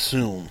would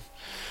assume.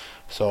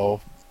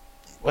 So,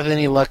 with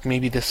any luck,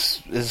 maybe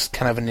this is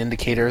kind of an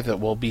indicator that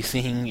we'll be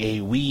seeing a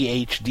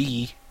Wii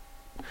HD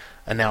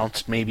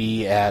announced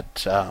maybe at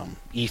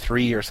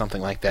E3 or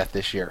something like that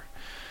this year.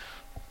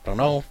 Don't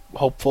know.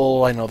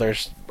 Hopeful. I know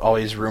there's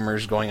always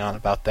rumors going on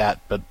about that,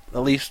 but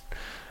at least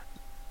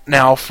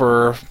now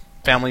for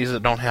families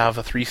that don't have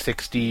a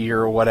 360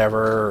 or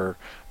whatever, or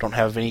don't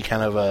have any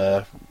kind of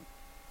a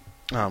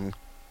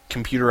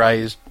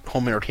computerized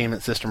home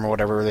entertainment system or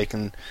whatever, they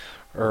can,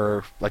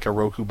 or like a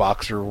Roku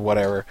box or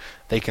whatever,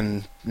 they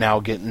can now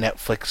get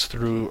Netflix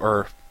through,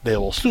 or they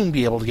will soon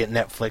be able to get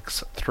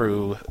Netflix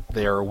through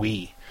their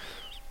Wii.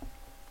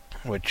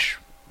 Which,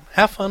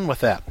 have fun with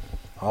that.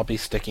 I'll be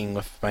sticking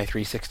with my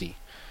 360.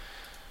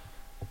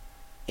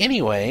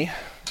 Anyway,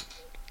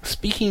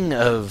 speaking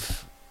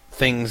of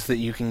things that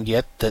you can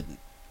get that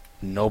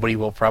nobody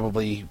will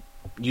probably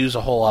use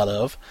a whole lot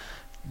of,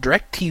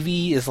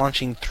 DirecTV is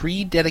launching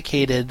 3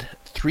 dedicated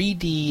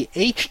 3D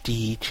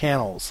HD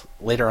channels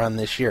later on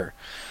this year.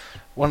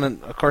 One,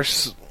 of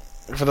course,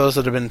 for those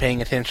that have been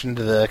paying attention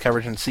to the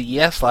coverage in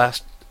CES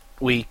last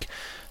week,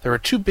 there were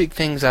 2 big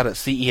things out at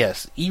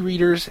CES,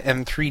 e-readers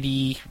and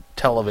 3D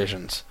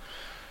televisions,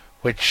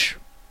 which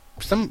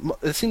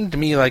it seemed to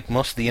me like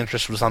most of the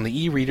interest was on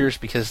the e-readers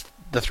because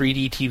the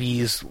 3D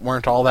TVs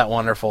weren't all that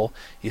wonderful.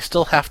 You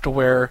still have to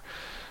wear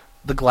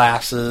the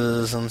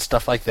glasses and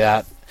stuff like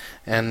that,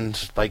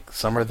 and like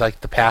some are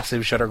like the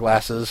passive shutter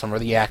glasses, some are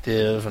the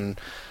active, and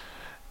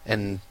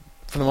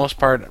for the most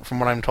part, from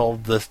what I'm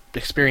told, the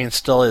experience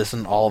still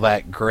isn't all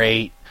that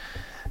great.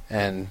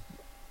 And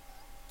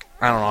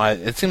I don't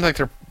know, it seems like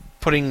they're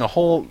putting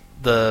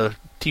the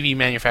TV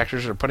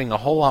manufacturers are putting a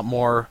whole lot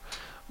more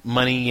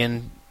money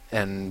in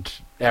and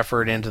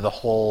effort into the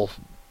whole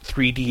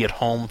 3D at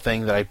home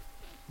thing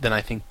than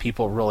I think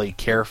people really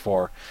care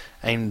for.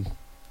 And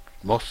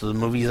most of the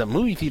movies at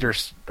movie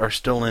theaters are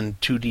still in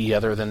 2D,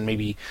 other than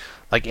maybe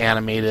like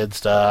animated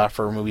stuff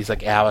or movies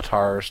like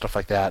Avatar or stuff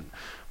like that.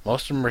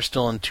 Most of them are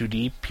still in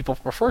 2D. People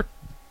prefer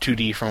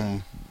 2D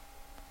from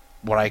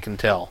what I can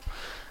tell.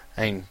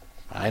 I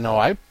know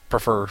I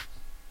prefer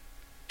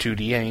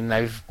 2D. I mean,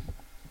 I've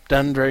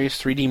done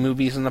various 3D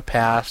movies in the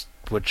past,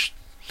 which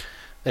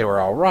they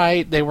were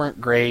alright, they weren't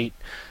great.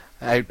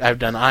 I've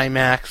done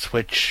IMAX,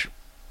 which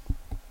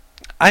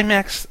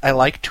IMAX I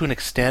like to an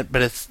extent,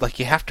 but it's like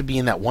you have to be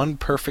in that one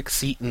perfect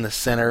seat in the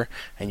center,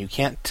 and you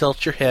can't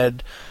tilt your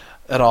head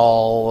at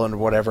all and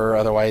whatever,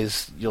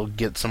 otherwise you'll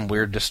get some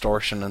weird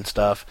distortion and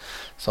stuff.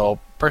 So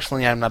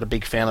personally, I'm not a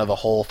big fan of the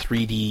whole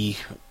 3D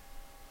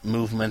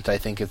movement. I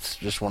think it's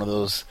just one of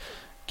those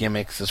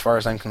gimmicks. As far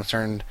as I'm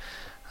concerned,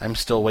 I'm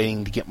still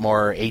waiting to get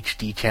more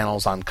HD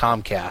channels on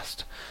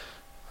Comcast.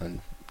 And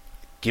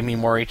give me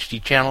more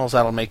HD channels,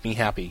 that'll make me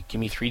happy.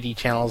 Give me 3D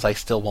channels, I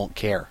still won't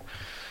care.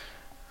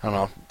 I don't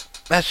know.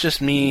 That's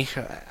just me.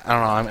 I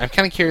don't know. I'm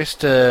kind of curious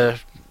to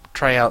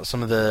try out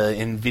some of the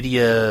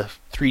NVIDIA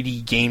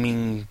 3D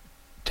gaming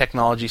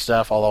technology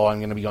stuff, although I'm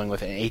going to be going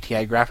with an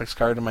ATI graphics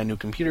card in my new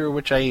computer,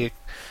 which I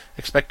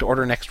expect to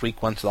order next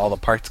week once all the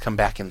parts come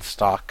back in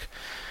stock.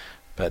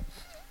 But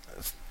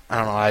I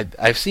don't know.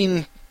 I've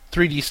seen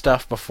 3D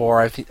stuff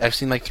before. I've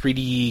seen like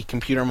 3D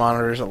computer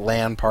monitors at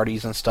LAN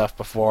parties and stuff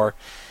before,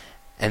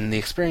 and the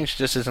experience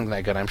just isn't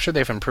that good. I'm sure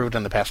they've improved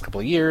in the past couple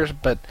of years,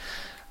 but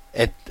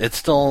it's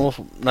still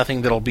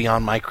nothing that'll be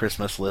on my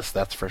Christmas list,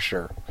 that's for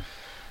sure.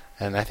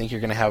 And I think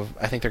they're gonna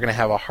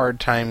have a hard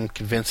time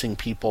convincing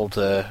people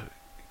to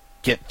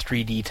get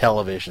 3D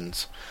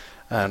televisions.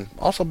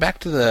 Also, back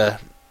to the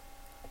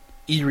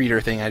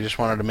e-reader thing I just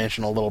wanted to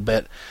mention a little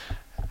bit.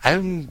 I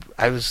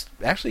was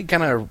actually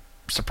kind of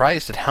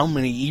surprised at how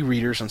many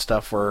e-readers and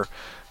stuff were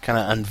kind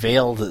of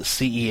unveiled at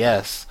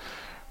CES.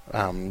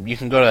 You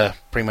can go to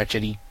pretty much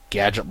any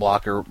gadget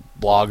blog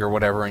or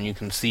whatever, and you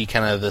can see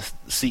kind of the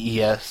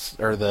CES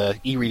or the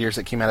e-readers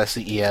that came out of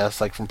CES,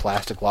 like from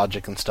Plastic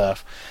Logic and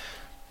stuff.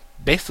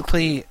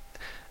 Basically,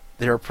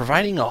 they're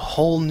providing a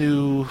whole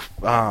new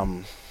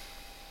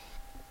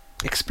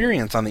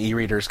experience on the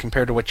e-readers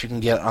compared to what you can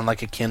get on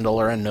like a Kindle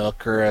or a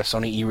Nook or a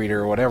Sony e-reader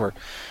or whatever.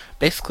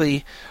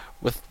 Basically,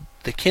 with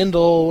the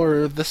Kindle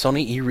or the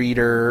Sony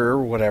e-reader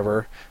or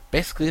whatever,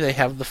 basically they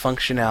have the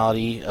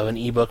functionality of an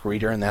ebook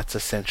reader, and that's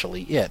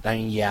essentially it. I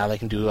mean, yeah, they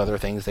can do other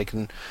things. They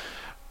can,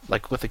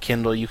 like with the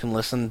Kindle, you can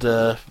listen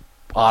to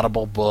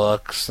Audible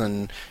books,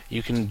 and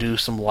you can do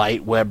some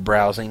light web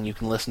browsing. You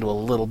can listen to a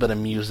little bit of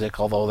music,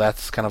 although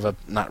that's kind of a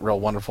not real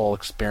wonderful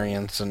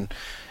experience, and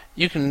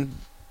you can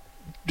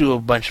do a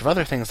bunch of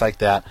other things like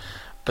that.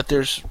 But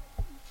there's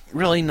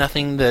really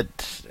nothing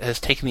that has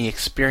taken the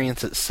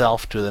experience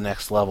itself to the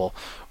next level,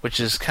 which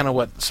is kind of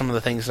what some of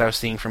the things that I was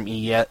seeing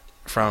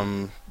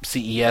from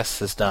CES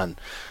has done.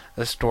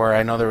 This store,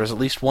 I know there was at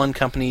least one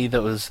company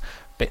that's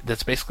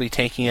basically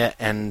taking it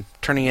and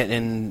turning it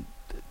in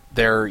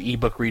their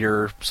ebook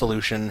reader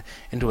solution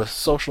into a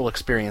social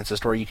experience, a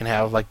store you can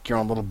have like your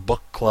own little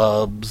book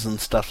clubs and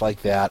stuff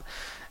like that.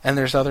 And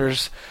there's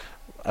others,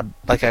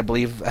 like I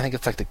think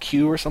it's like the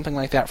Q or something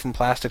like that from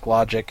Plastic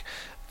Logic,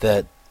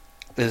 that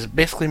is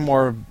basically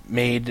more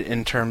made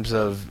in terms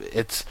of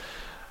it's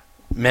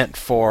meant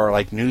for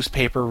like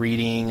newspaper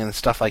reading and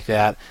stuff like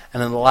that,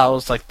 and it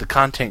allows like the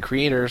content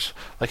creators,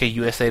 like a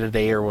USA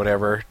Today or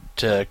whatever,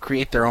 to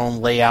create their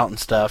own layout and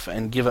stuff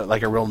and give it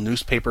like a real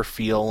newspaper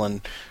feel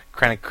and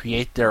kind of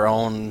create their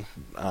own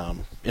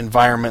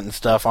environment and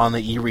stuff on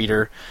the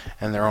e-reader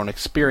and their own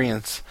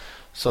experience,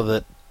 so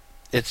that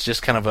it's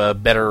just kind of a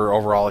better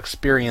overall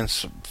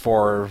experience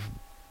for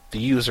the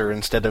user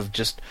instead of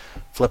just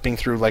flipping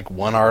through like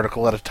one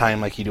article at a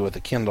time like you do with the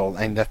Kindle.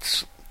 And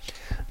that's,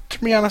 to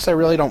be honest, I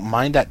really don't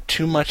mind that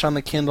too much on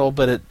the Kindle,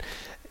 but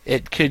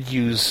it could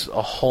use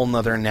a whole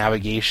nother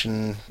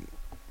navigation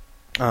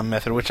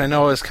method, which I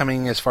know is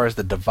coming as far as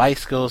the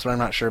device goes, but I'm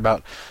not sure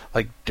about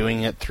like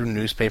doing it through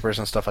newspapers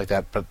and stuff like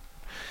that. But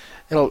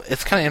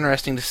it's kind of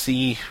interesting to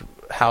see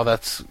how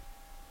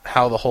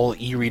the whole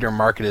e-reader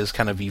market is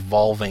kind of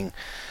evolving.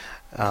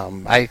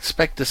 I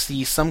expect to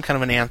see some kind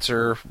of an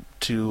answer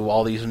to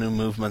all these new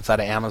movements out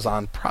of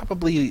Amazon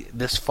probably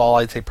this fall.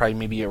 I'd say probably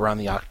maybe around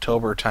the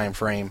October time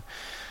frame.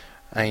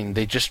 I mean,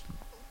 they just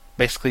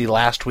basically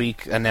last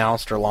week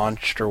announced or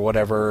launched or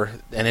whatever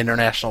an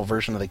international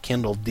version of the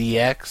Kindle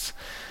DX,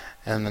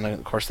 and then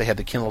of course they had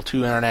the Kindle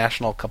 2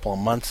 International a couple of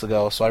months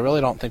ago, so I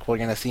really don't think we're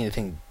going to see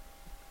anything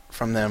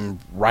from them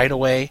right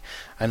away.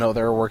 I know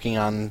they're working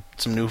on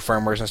some new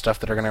firmwares and stuff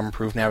that are going to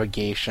improve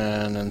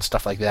navigation and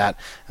stuff like that,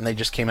 and they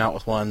just came out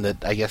with one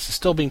that I guess is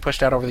still being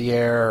pushed out over the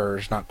air, or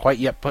is not quite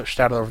yet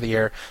pushed out over the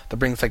air, that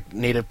brings like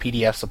native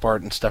PDF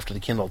support and stuff to the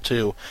Kindle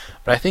too.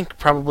 But I think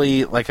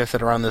probably, like I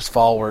said, around this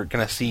fall we're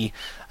going to see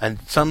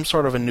some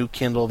sort of a new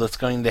Kindle that's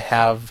going to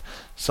have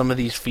some of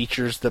these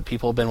features that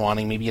people have been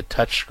wanting, maybe a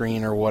touch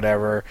screen or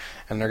whatever,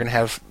 and they're going to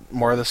have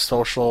more of the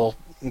social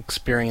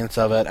experience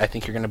of it. I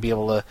think you're going to be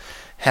able to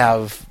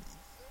have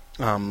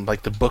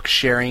like the book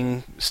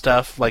sharing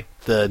stuff like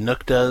the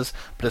Nook does,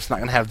 but it's not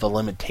going to have the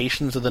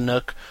limitations of the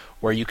Nook,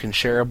 where you can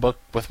share a book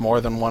with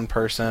more than one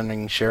person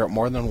and share it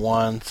more than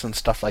once and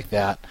stuff like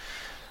that.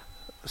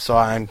 So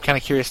I'm kind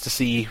of curious to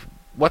see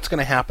what's going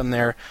to happen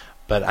there,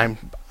 but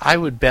I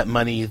would bet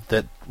money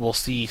that we'll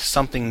see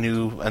something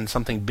new and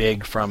something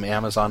big from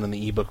Amazon in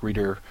the ebook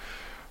reader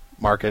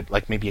market,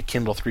 like maybe a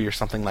Kindle 3 or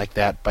something like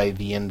that by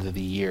the end of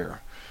the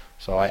year.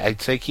 So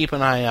I'd say keep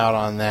an eye out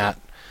on that.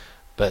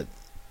 But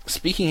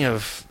speaking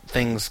of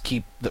things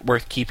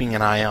worth keeping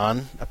an eye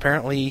on,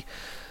 apparently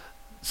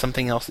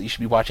something else that you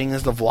should be watching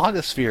is the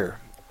Vlogosphere,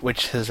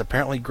 which has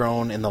apparently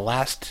grown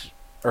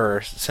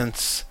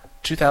since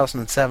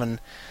 2007,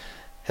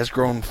 has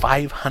grown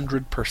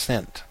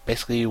 500%.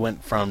 Basically, it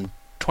went from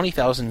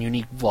 20,000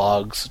 unique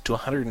vlogs to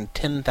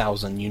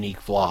 110,000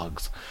 unique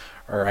vlogs.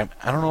 Or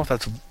I don't know if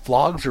that's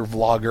vlogs or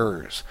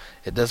vloggers.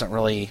 It doesn't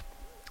really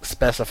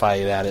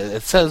specify that.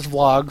 It says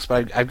vlogs,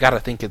 but I've got to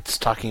think it's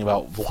talking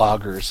about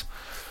vloggers.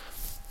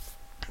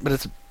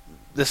 But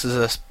this is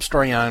a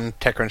story on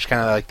TechCrunch,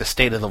 kind of like the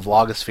state of the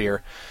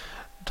vlogosphere,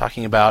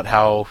 talking about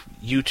how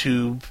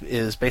YouTube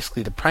is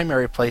basically the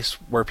primary place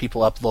where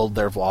people upload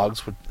their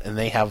vlogs, and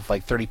they have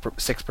like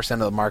 36% of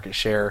the market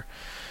share,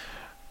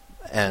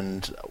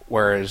 and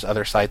whereas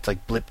other sites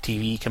like Blip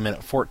TV come in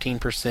at 14%,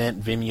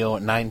 Vimeo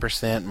at 9%,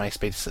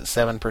 MySpace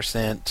at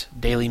 7%,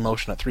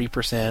 Dailymotion at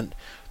 3%,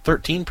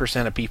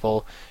 13% of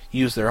people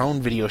use their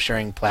own video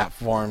sharing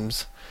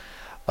platforms,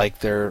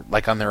 like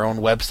on their own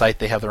website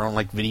they have their own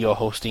like video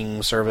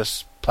hosting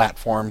service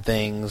platform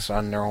things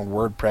on their own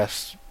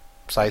WordPress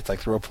sites, like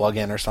through a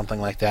plugin or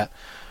something like that.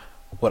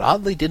 What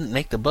oddly didn't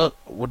make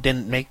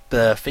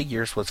the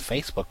figures was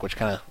Facebook, which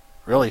kind of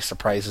really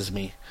surprises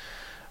me.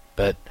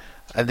 But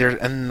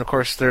And of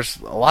course, there's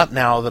a lot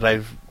now that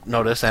I've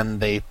noticed, and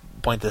they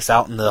point this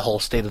out in the whole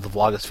State of the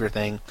Vlogosphere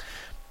thing,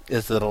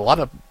 is that a lot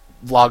of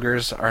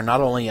vloggers are not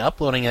only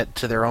uploading it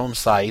to their own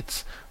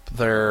sites,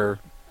 but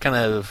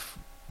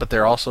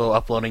they're also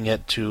uploading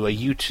it to a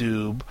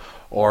YouTube,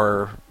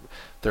 or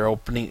they're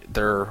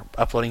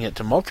uploading it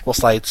to multiple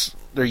sites.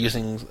 They're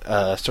using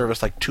a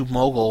service like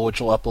TubeMogul,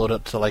 which will upload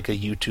it to like a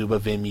YouTube, a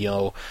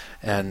Vimeo,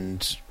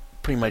 and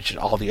pretty much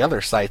all the other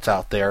sites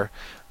out there,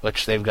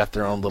 which they've got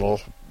their own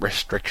little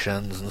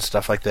restrictions and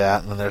stuff like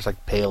that. And then there's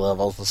like pay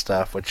levels and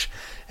stuff, which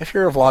if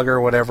you're a vlogger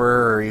or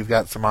whatever, or you've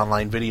got some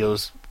online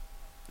videos,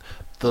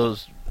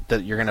 those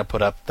that you're going to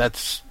put up,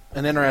 that's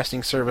an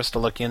interesting service to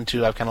look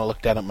into. I've kind of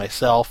looked at it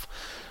myself,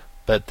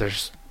 but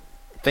there's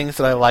things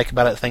that I like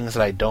about it, things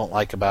that I don't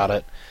like about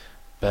it.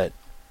 But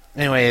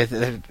anyway,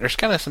 there's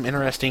kind of some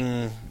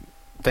interesting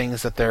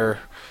things that they're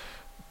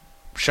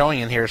showing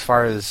in here, as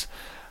far as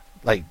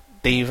like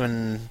they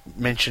even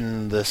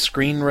mention the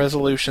screen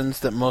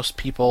resolutions that most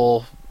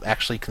people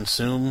actually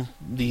consume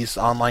these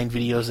online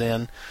videos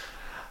in,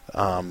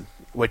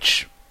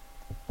 which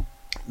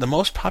the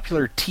most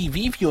popular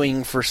TV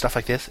viewing for stuff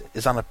like this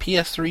is on a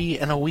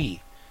PS3 and a Wii.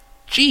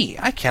 Gee,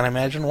 I can't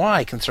imagine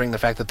why, considering the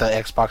fact that the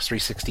Xbox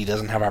 360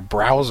 doesn't have a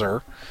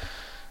browser.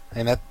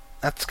 And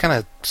that's kind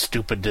of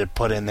stupid to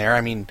put in there.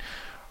 I mean,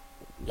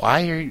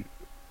 why are you...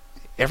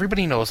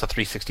 Everybody knows the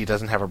 360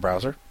 doesn't have a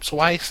browser, so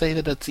why say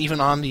that it's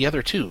even on the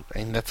other two? I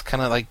mean, that's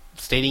kind of like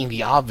stating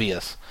the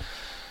obvious.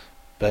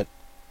 But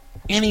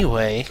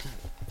anyway,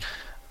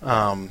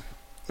 it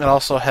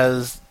also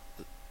has...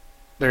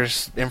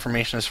 There's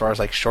information as far as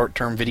like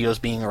short-term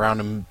videos being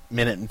around a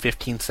minute and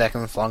 15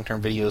 seconds,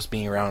 long-term videos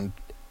being around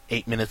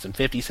 8 minutes and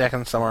 50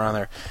 seconds, somewhere around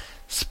there.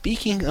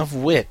 Speaking of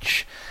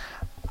which,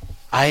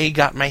 I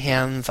got my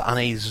hands on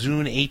a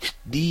Zune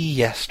HD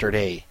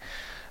yesterday.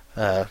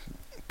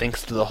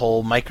 Thanks to the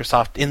whole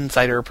Microsoft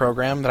Insider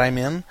program that I'm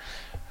in,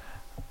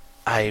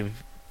 I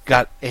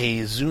got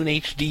a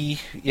Zune HD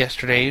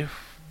yesterday.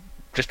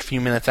 Just a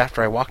few minutes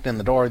after I walked in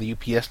the door, the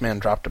UPS man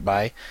dropped it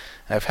by.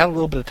 I've had a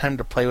little bit of time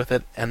to play with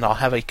it, and I'll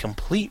have a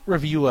complete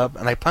review up,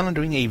 and I plan on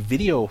doing a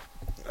video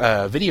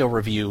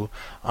review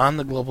on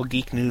the Global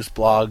Geek News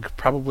blog,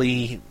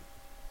 probably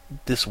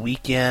this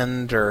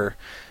weekend, or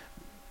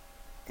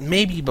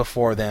maybe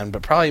before then,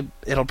 but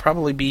it'll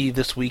probably be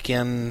this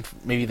weekend,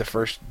 maybe the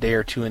first day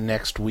or two in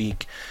next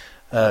week,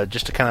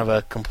 just a kind of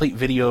a complete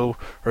video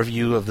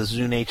review of the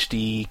Zune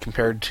HD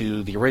compared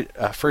to the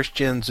first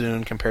gen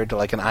Zune, compared to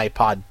like an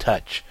iPod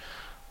Touch.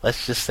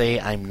 Let's just say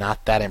I'm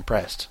not that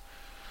impressed.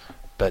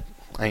 But,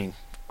 I mean,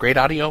 great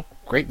audio,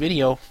 great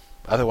video.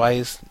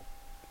 Otherwise,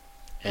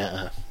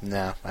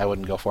 nah, I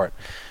wouldn't go for it.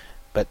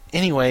 But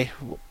anyway,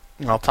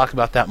 I'll talk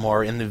about that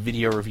more in the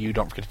video review.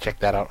 Don't forget to check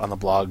that out on the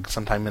blog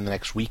sometime in the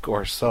next week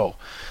or so.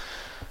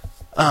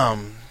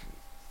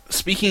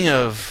 Speaking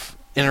of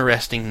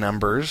interesting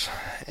numbers,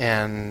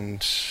 and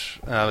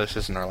this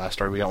isn't our last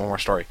story, we got one more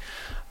story.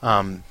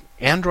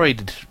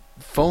 Android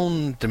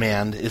phone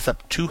demand is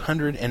up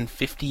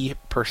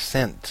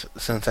 250%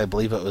 since, I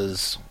believe it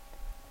was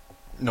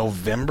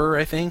November,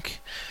 I think,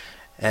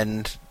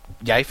 and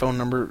the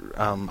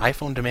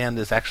iPhone demand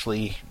is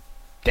actually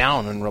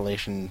down in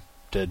relation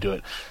to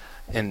it.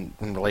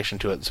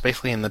 So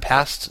basically, in the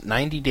past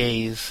 90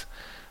 days,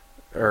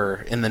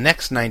 or in the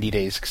next 90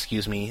 days,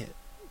 excuse me,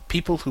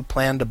 people who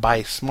plan to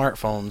buy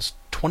smartphones,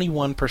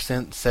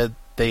 21% said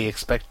they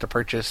expect to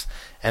purchase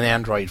an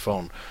Android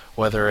phone,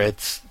 whether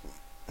it's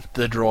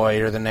the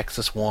Droid or the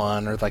Nexus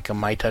 1 or like a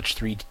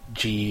MyTouch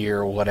 3G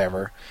or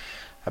whatever.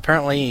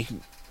 Apparently,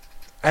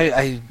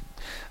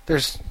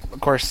 there's, of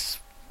course,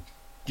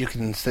 you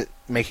can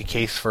make a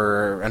case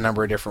for a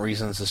number of different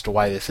reasons as to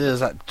why this is.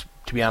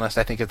 To be honest,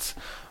 I think it's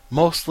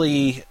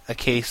mostly a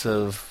case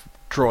of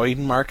Droid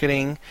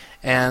marketing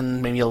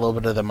and maybe a little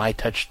bit of the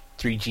MyTouch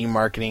 3G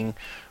marketing,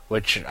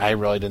 which I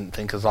really don't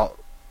think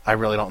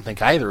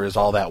either is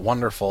all that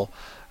wonderful.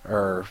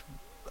 Or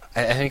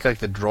I think like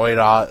the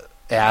Droid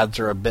ads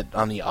are a bit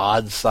on the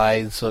odd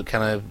side, so it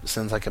kind of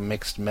sends like a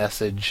mixed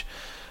message.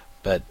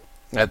 But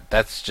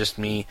that's just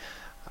me.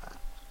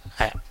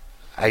 I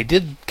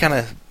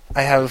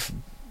have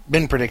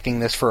been predicting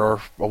this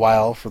for a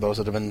while, for those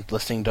that have been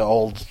listening to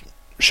old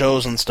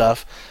shows and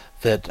stuff,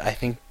 that I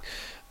think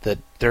that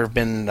there have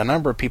been a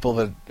number of people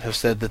that have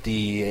said that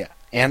the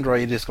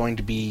Android is going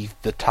to be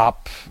the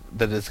top,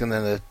 that it's going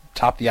to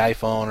top the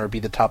iPhone or be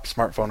the top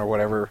smartphone or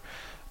whatever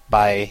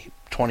by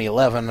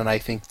 2011, and I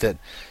think that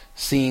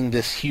seeing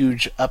this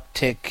huge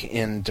uptick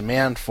in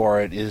demand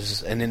for it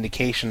is an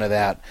indication of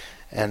that,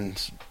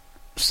 and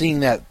seeing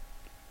that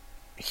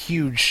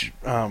huge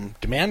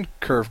demand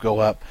curve go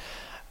up,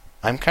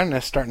 I'm kind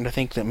of starting to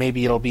think that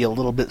maybe it'll be a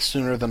little bit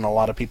sooner than a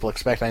lot of people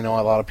expect. I know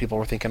a lot of people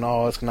were thinking,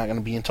 it's not going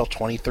to be until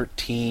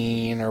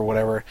 2013 or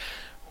whatever.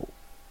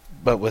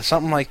 But with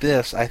something like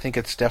this, I think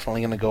it's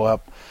definitely going to go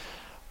up.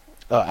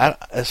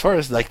 As far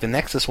as like the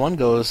Nexus 1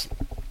 goes,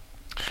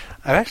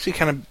 I've actually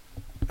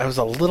I was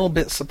a little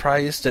bit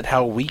surprised at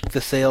how weak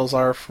the sales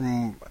are.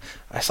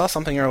 I saw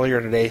something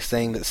earlier today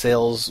saying that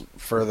sales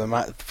for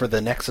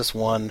the Nexus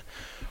One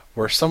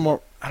were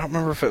somewhat. I don't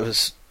remember if it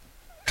was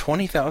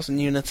 20,000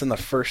 units in the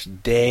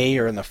first day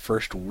or in the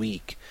first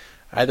week.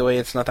 Either way,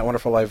 it's not that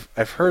wonderful.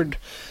 I've heard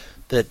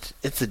that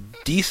it's a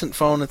decent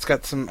phone. It's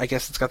got some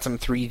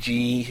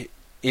 3G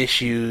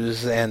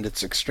issues, and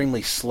it's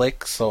extremely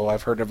slick. So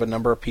I've heard of a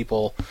number of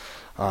people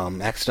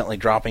accidentally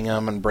dropping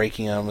them and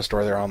breaking them. The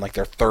store they're on like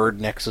their third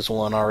Nexus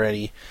One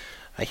already.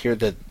 I hear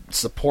that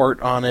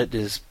support on it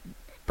is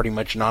pretty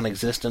much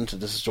non-existent.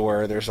 This is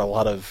where there's a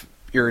lot of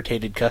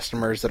irritated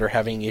customers that are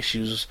having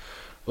issues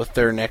with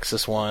their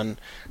Nexus One.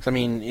 I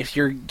mean, if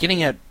you're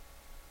getting it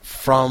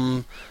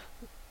from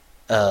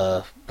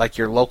like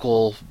your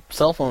local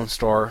cell phone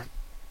store,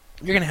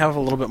 you're going to have a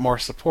little bit more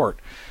support.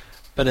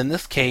 But in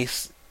this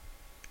case,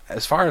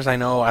 as far as I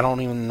know, I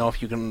don't even know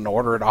if you can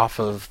order it off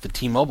of the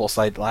T-Mobile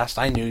site. Last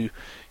I knew,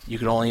 you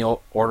could only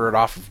order it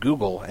off of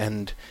Google.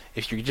 And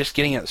if you're just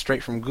getting it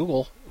straight from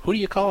Google, who do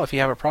you call if you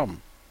have a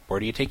problem?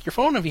 Where do you take your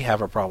phone if you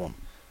have a problem?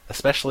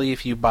 Especially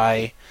if you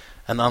buy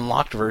an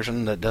unlocked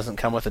version that doesn't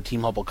come with a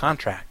T-Mobile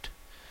contract.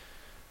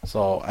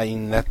 So, I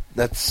mean,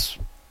 that's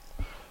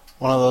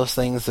one of those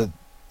things that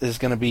is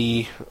going to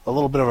be a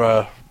little bit of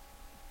a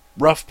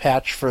rough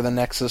patch for the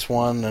Nexus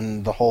One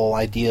and the whole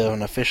idea of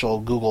an official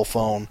Google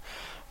phone.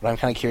 But I'm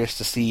kind of curious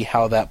to see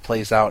how that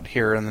plays out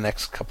here in the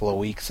next couple of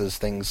weeks as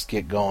things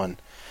get going.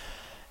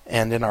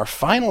 And in our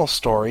final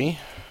story,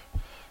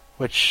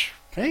 which,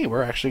 hey,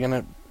 we're actually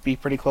going to be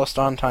pretty close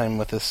to on time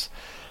with this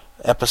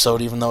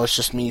episode, even though it's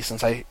just me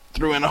since I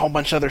threw in a whole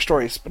bunch of other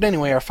stories. But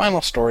anyway, our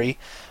final story,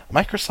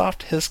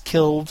 Microsoft has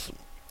killed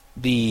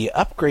the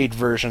upgrade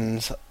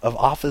versions of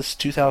Office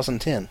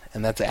 2010,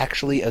 and that's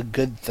actually a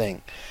good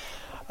thing.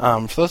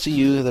 For those of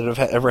you that have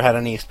ever had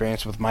any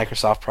experience with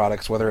Microsoft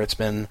products, whether it's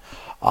been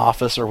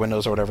Office or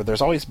Windows or whatever,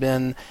 there's always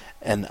been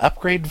an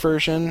upgrade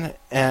version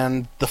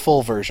and the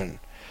full version.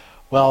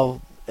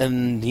 Well,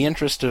 in the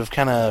interest of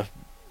kind of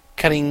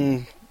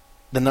cutting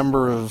the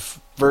number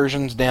of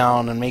versions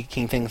down and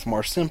making things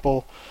more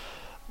simple,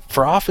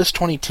 for Office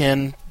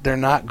 2010, they're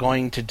not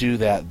going to do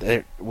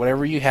that.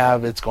 Whatever you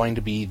have, it's going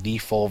to be the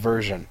full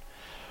version.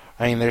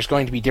 I mean, there's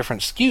going to be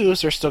different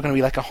SKUs. There's still going to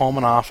be like a Home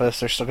and Office.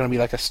 There's still going to be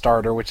like a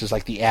Starter, which is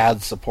like the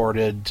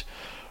ad-supported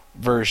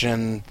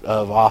version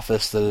of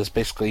Office that is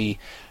basically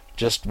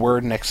just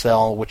Word and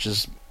Excel, which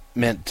is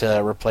meant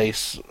to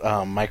replace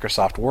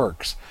Microsoft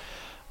Works.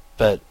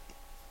 But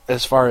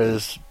as far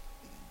as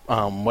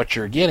what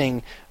you're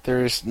getting,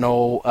 there's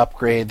no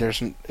upgrade.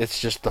 It's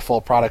just the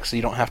full product, so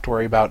you don't have to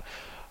worry about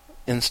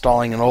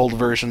installing an old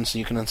version so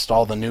you can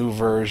install the new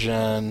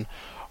version,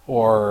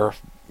 or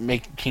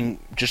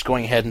just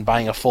going ahead and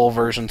buying a full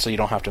version so you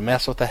don't have to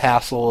mess with the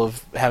hassle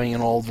of having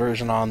an old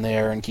version on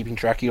there and keeping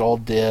track of your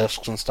old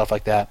discs and stuff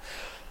like that.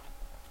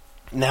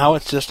 Now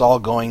it's just all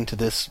going to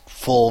this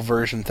full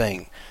version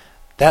thing.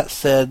 That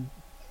said,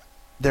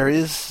 there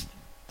is,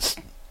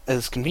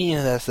 as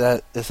convenient as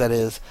that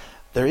is,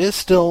 there is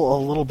still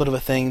a little bit of a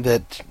thing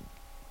that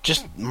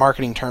just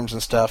marketing terms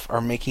and stuff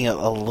are making it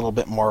a little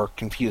bit more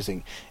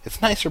confusing.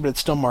 It's nicer, but it's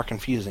still more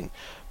confusing.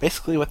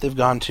 Basically what they've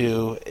gone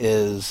to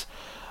is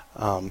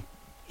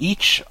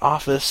each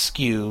Office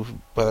SKU,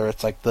 whether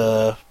it's like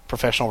the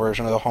professional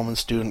version or the home and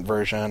student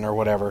version or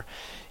whatever,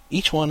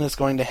 each one is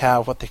going to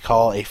have what they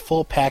call a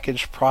full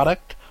packaged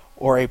product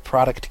or a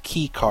product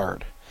key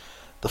card.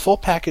 The full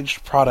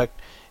packaged product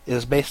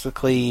is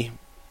basically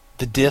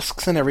the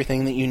discs and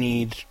everything that you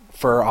need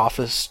for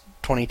Office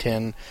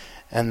 2010,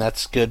 and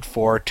that's good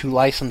for 2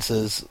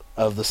 licenses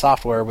of the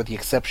software, with the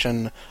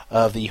exception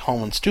of the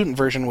home and student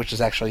version, which is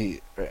like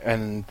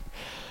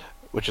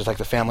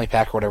the family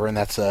pack or whatever, and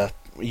that's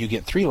you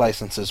get 3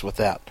 licenses with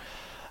that.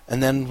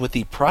 And then with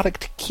the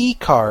product key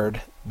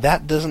card,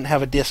 that doesn't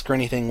have a disc or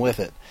anything with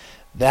it.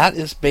 That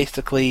is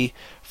basically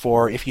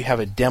for if you have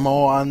a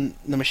demo on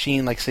the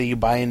machine, like say you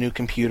buy a new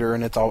computer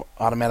and it's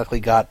automatically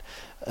got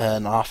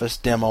an Office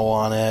demo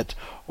on it,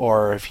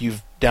 or if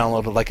you've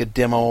downloaded like a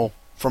demo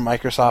from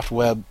Microsoft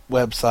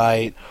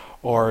website,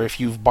 or if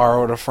you've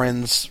borrowed a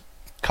friend's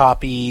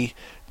copy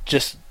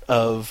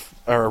or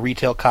a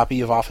retail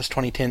copy of Office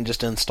 2010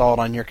 just to install it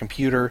on your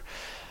computer.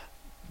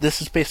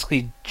 This is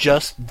basically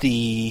just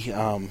the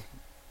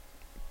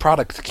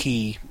product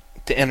key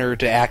to enter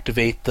to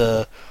activate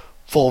the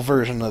full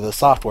version of the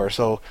software.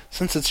 So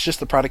since it's just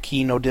the product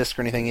key, no disk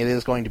or anything, it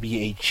is going to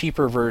be a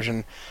cheaper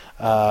version.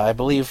 I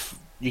believe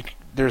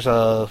there's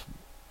a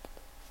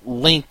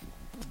link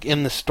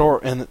in the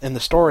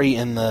story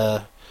in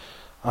the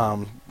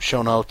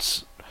show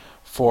notes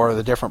for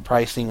the different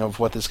pricing of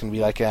what this can be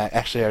like.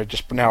 Actually, I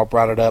just now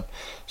brought it up.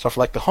 So for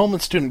like the home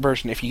and student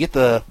version, if you get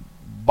the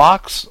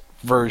box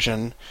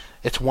version,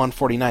 it's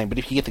 $149. But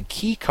if you get the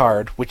key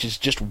card, which is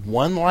just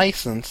one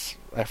license,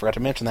 I forgot to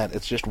mention that,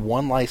 it's just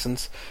one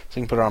license, so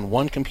you can put it on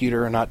one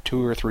computer and not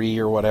 2 or 3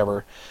 or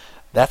whatever,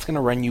 that's going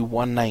to run you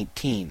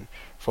 $119.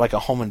 For like a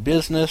home and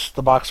business,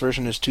 the box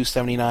version is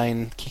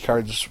 $279, key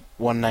card's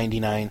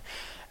 $199.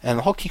 And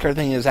the whole key card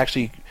thing is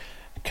actually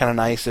kind of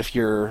nice if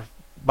you're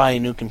buy a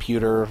new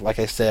computer, like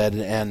I said,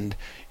 and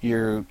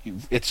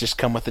it's just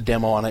come with a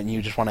demo on it, and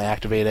you just want to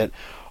activate it,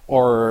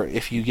 or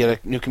if you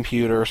get a new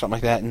computer or something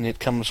like that, and it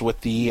comes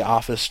with the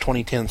Office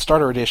 2010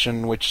 Starter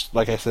Edition, which,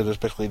 like I said, is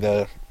basically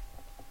the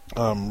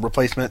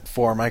replacement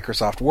for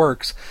Microsoft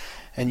Works,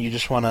 and you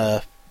just want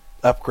to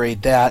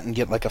upgrade that and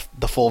get like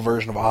the full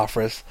version of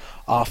Office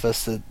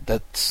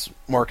that's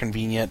more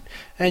convenient,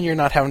 and you're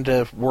not having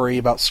to worry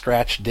about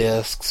scratch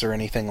disks or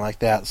anything like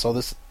that. So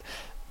this,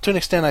 to an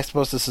extent, I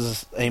suppose this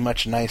is a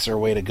much nicer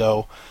way to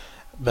go.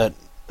 But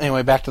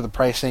anyway, back to the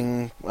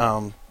pricing.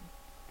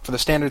 For the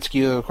standard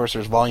SKU, of course,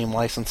 there's volume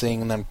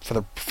licensing, and then for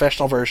the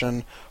professional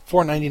version,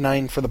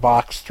 $499 for the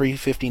box,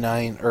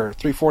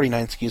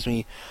 $349, excuse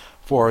me,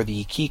 for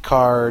the key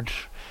card.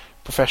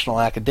 Professional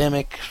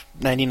Academic,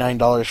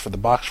 $99 for the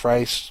box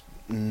price,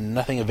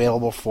 nothing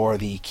available for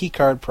the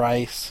keycard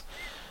price,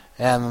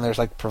 and then there's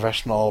like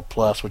Professional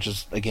Plus, which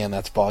is, again,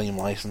 that's volume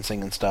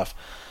licensing and stuff.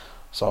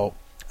 So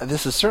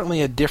this is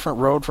certainly a different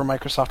road for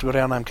Microsoft to go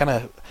down.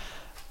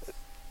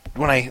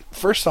 When I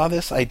first saw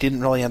this, I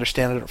didn't really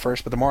understand it at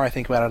first, but the more I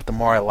think about it, the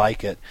more I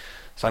like it.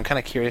 So I'm kind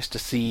of curious to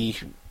see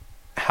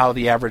how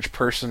the average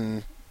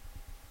person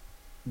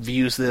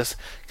views this,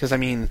 because, I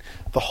mean,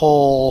 the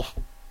whole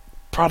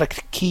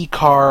product key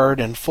card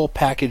and full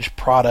package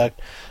product,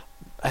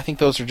 I think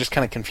those are just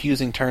kind of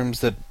confusing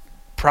terms that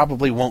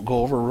probably won't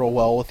go over real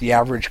well with the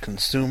average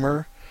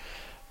consumer,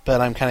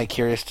 but I'm kind of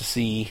curious to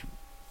see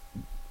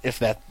if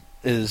that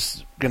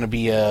is going to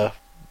be a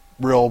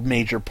real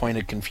major point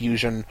of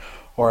confusion,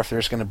 or if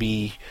there's going to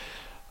be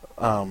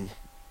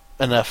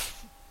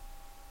enough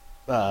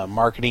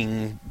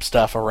marketing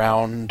stuff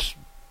around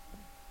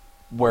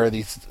where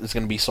these is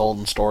going to be sold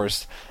in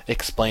stores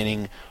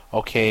explaining,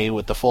 okay,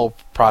 with the full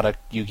product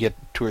you get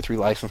 2 or 3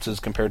 licenses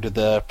compared to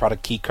the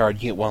product key card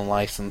you get 1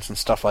 license and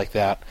stuff like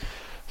that.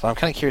 So I'm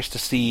kind of curious to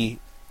see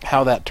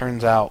how that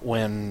turns out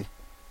when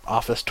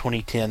Office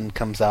 2010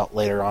 comes out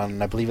later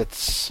on. I think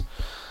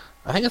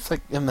it's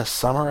like in the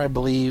summer, I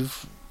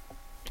believe.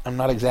 I'm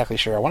not exactly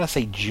sure. I want to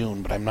say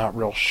June, but I'm not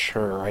real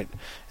sure.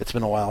 It's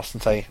been a while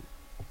since I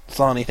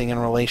saw anything in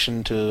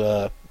relation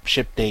to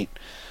ship date.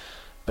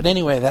 But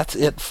anyway, that's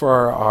it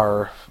for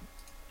our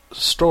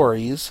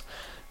stories.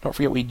 Don't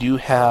forget, we do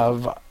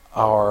have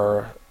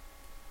our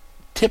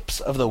tips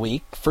of the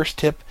week. First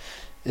tip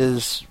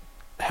is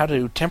how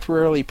to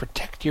temporarily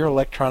protect your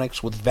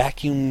electronics with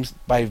vacuums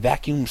by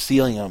vacuum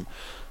sealing them.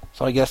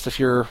 So I guess if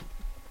you're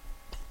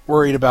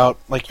worried about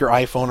like your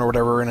iPhone or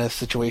whatever in a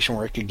situation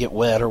where it could get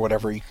wet or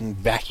whatever, you can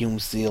vacuum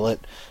seal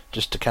it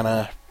just to kind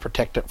of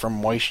protect it from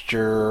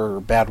moisture or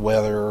bad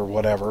weather or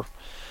whatever.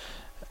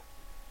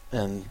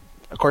 And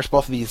of course,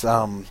 both of these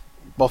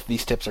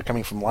tips are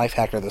coming from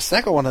Lifehacker. The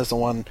second one is the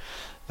one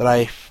that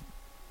I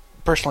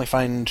personally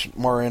find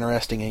more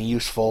interesting and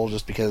useful,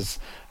 just because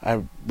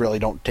I really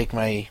don't take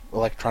my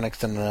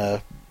electronics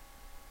into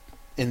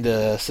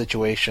a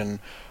situation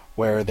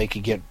where they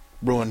could get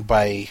ruined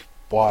by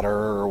water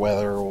or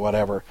weather or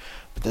whatever.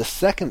 But the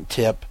second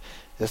tip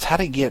is how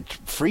to get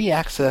free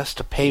access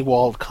to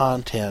paywalled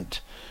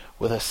content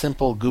with a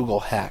simple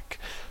Google hack.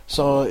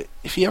 So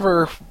if you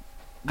ever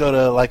go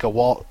to like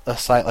a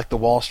site like the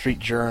Wall Street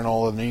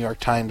Journal or the New York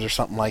Times or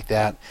something like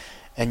that,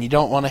 and you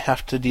don't want to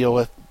have to deal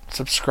with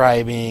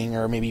subscribing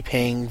or maybe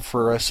paying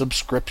for a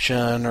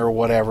subscription or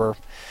whatever,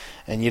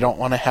 and you don't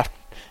want to have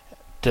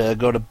to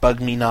go to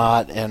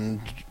BugMeNot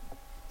and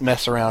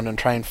mess around and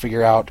try and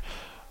figure out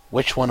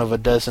which one of a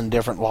dozen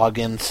different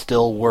logins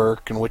still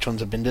work and which ones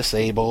have been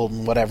disabled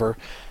and whatever.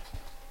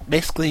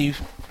 Basically,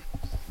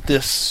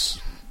 this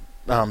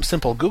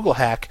simple Google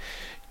hack,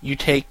 you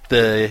take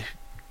the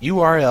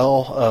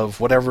URL of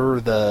whatever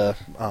the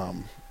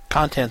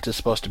content is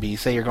supposed to be.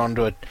 Say you're going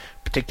to a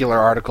particular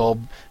article,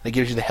 and it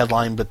gives you the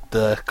headline, but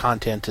the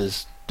content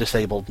is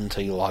disabled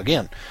until you log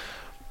in.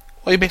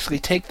 Well, you basically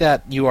take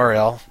that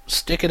URL,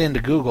 stick it into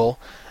Google,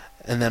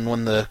 and then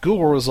when the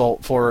Google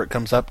result for it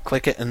comes up,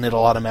 click it, and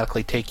it'll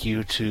automatically take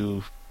you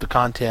to the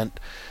content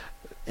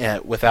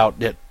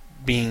without it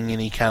being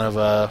any kind of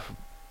a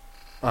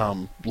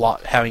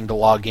having to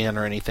log in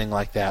or anything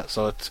like that.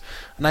 So it's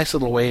a nice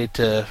little way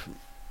to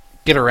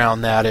get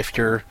around that if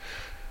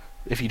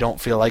you don't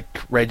feel like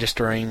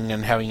registering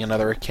and having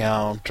another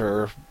account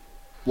or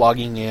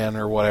logging in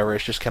or whatever.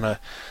 It's just kind of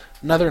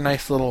another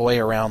nice little way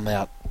around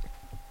that.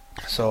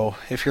 So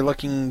if you're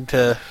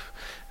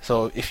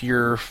if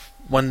you're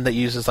one that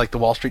uses like the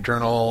Wall Street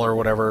Journal or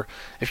whatever,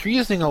 if you're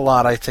using a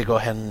lot, I'd say go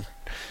ahead and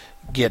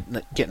get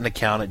an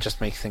account. It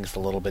just makes things a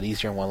little bit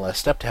easier and one less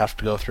step to have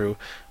to go through.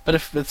 But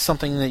if it's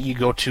something that you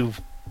go to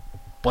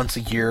once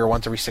a year,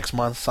 once every 6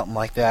 months, something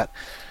like that,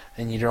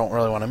 and you don't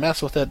really want to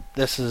mess with it,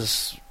 this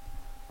is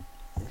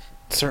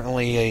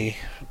certainly a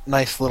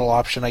nice little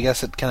option. I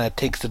guess it kind of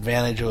takes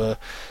advantage of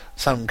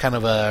some kind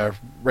of a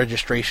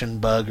registration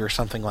bug or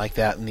something like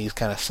that in these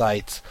kind of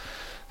sites.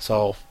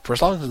 So for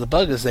as long as the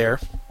bug is there,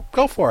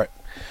 go for it.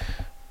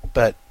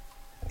 But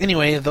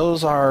anyway,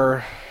 those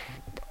are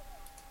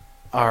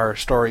our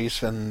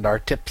stories and our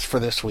tips for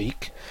this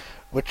week,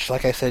 which,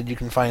 like I said, you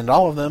can find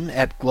all of them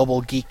at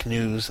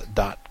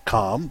globalgeeknews.com.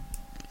 globalgeeknews.com.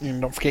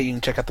 And don't forget, you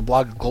can check out the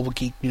blog at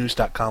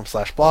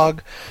globalgeeknews.com/blog,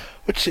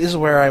 which is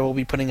where I will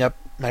be putting up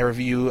my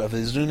review of the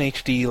Zune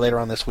HD later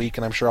on this week,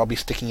 and I'm sure I'll be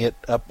sticking it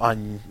up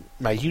on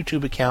my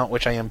YouTube account,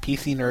 which I am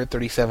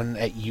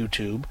PCNerd37 at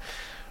YouTube,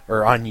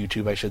 or on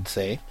YouTube, I should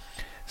say.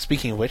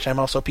 Speaking of which, I'm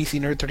also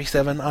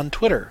PCNerd37 on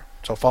Twitter,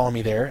 so follow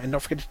me there, and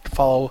don't forget to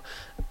follow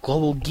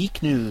Global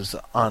Geek News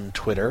on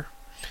Twitter,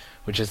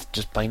 which is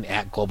just plain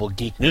at Global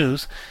Geek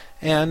News.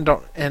 And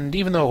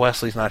even though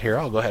Wesley's not here,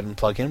 I'll go ahead and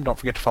plug him. Don't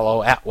forget to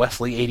follow at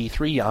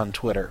Wesley83 on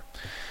Twitter.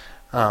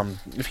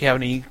 If you have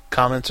any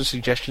comments or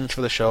suggestions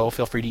for the show,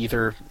 feel free to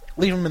either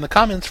leave them in the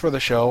comments for the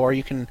show, or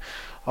you can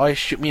always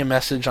shoot me a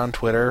message on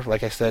Twitter.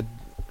 Like I said,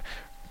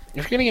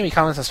 if you're going to give me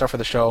comments and stuff for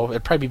the show,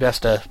 it'd probably be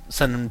best to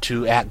send them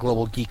to at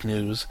Global Geek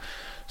News.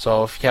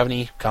 So if you have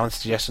any comments,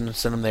 suggestions,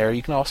 send them there.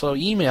 You can also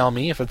email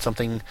me if it's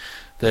something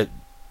that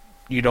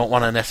you don't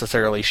want to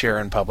necessarily share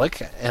in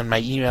public. And my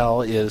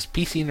email is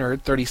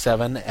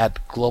pcnerd37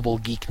 at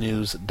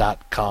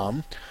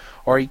globalgeeknews.com.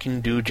 Or you can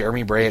do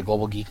Jeremy Bray at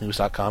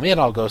globalgeeknews.com. It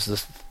all goes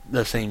to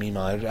the same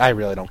email. I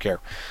really don't care.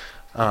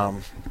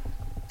 And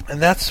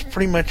that's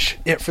pretty much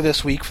it for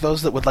this week. For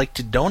those that would like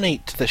to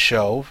donate to the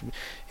show,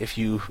 if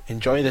you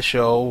enjoy the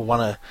show,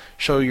 want to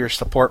show your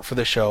support for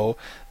the show,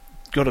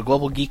 go to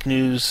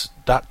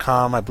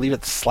globalgeeknews.com. I believe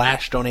it's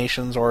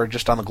 /donations, or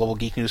just on the Global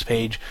Geek News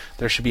page.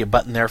 There should be a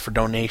button there for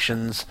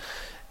donations.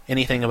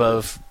 Anything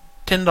above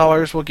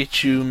 $10 will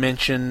get you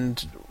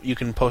mentioned. You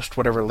can post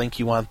whatever link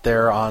you want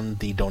there on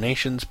the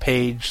donations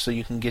page, so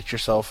you can get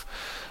yourself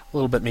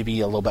maybe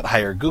a little bit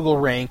higher Google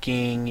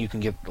ranking. You can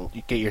get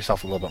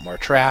yourself a little bit more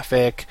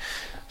traffic,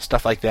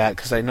 stuff like that.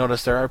 Because I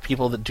notice there are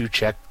people that do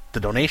check the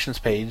donations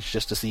page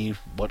just to see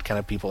what kind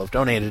of people have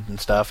donated and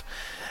stuff.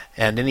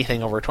 And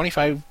anything over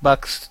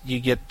 $25, you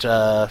get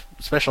a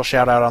special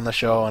shout out on the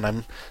show. And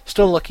I'm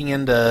still looking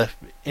into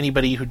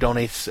anybody who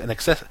donates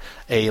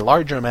a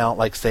larger amount,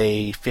 like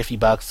say $50,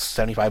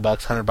 $75,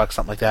 $100,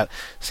 something like that.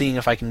 Seeing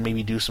if I can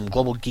maybe do some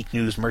Global Geek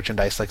News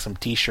merchandise, like some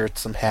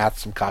T-shirts, some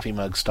hats, some coffee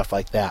mugs, stuff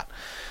like that.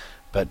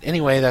 But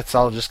anyway, that's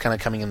all just kind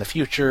of coming in the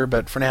future.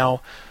 But for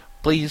now,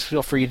 please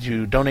feel free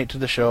to donate to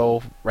the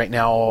show. Right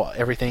now,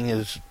 everything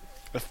is,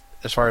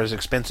 as far as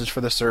expenses for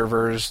the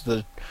servers,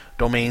 the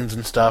domains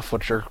and stuff,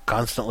 which are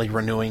constantly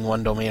renewing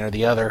one domain or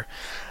the other,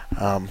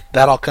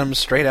 that all comes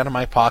straight out of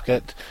my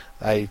pocket.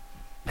 I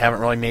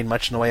haven't really made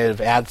much in the way of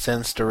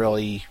AdSense to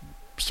really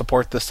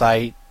support the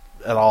site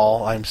at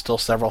all. I'm still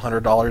several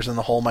 $100s in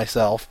the hole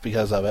myself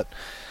because of it.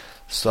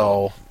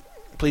 So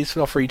please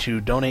feel free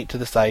to donate to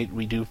the site.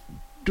 We do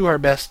our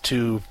best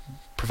to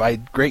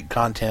provide great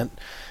content,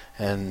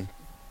 and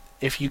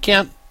if you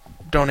can't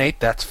donate,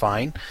 that's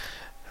fine.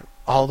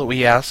 All that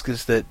we ask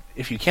is that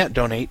if you can't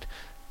donate,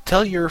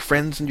 tell your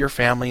friends and your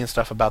family and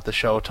stuff about the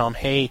show. Tell them,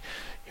 hey,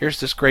 here's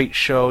this great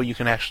show. You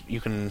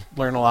can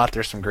learn a lot.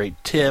 There's some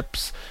great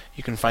tips.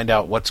 You can find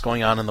out what's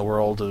going on in the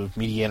world of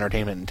media,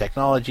 entertainment, and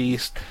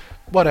technologies.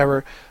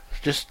 Whatever.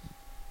 Just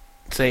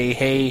say,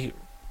 hey,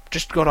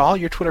 just go to all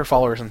your Twitter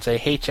followers and say,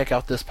 hey, check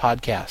out this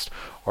podcast.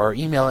 Or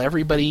email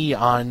everybody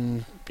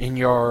in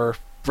your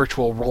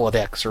virtual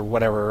Rolodex or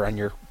whatever on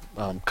your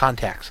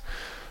contacts.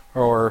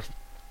 Or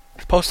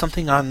post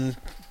something on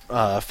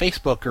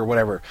Facebook or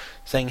whatever,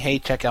 saying, hey,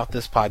 check out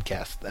this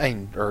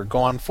podcast. Or go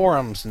on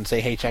forums and say,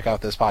 hey, check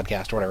out this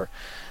podcast or whatever.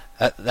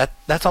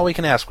 That's all we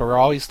can ask. We're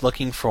always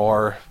looking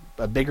for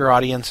a bigger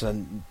audience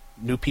and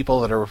new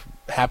people that are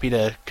happy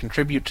to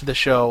contribute to the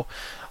show.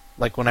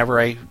 Like whenever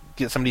I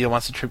get somebody that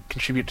wants to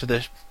contribute to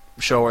the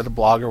show or the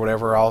blog or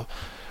whatever,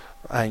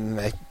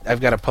 I've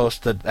got a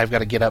post that I've got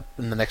to get up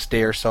in the next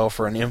day or so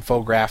for an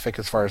infographic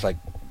as far as like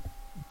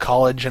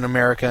college in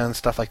America and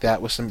stuff like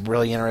that, with some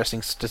really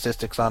interesting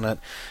statistics on it.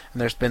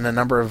 And there's been a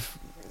number of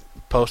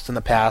posts in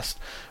the past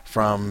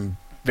from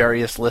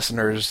various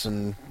listeners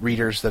and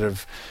readers that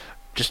have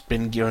just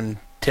been given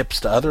tips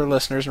to other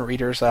listeners and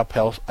readers. I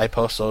post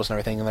those and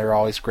everything, and they're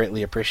always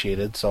greatly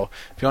appreciated. So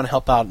if you want to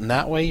help out in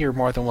that way, you're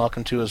more than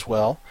welcome to as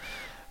well.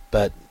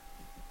 But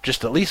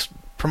just at least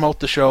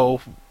promote the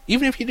show.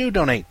 Even if you do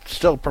donate,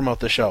 still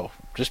promote the show.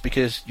 Just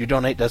because you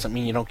donate doesn't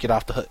mean you don't get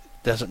off the hook.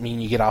 Doesn't mean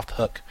you get off the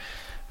hook.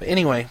 But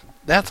anyway,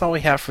 that's all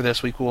we have for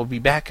this week. We'll be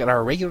back at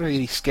our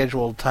regularly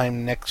scheduled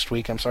time next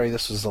week. I'm sorry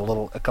this was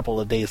a couple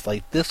of days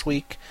late this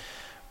week,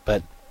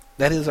 but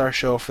that is our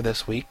show for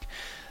this week.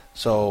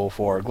 So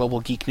for Global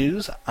Geek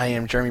News, I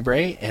am Jeremy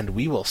Bray, and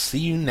we will see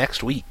you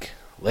next week.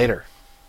 Later.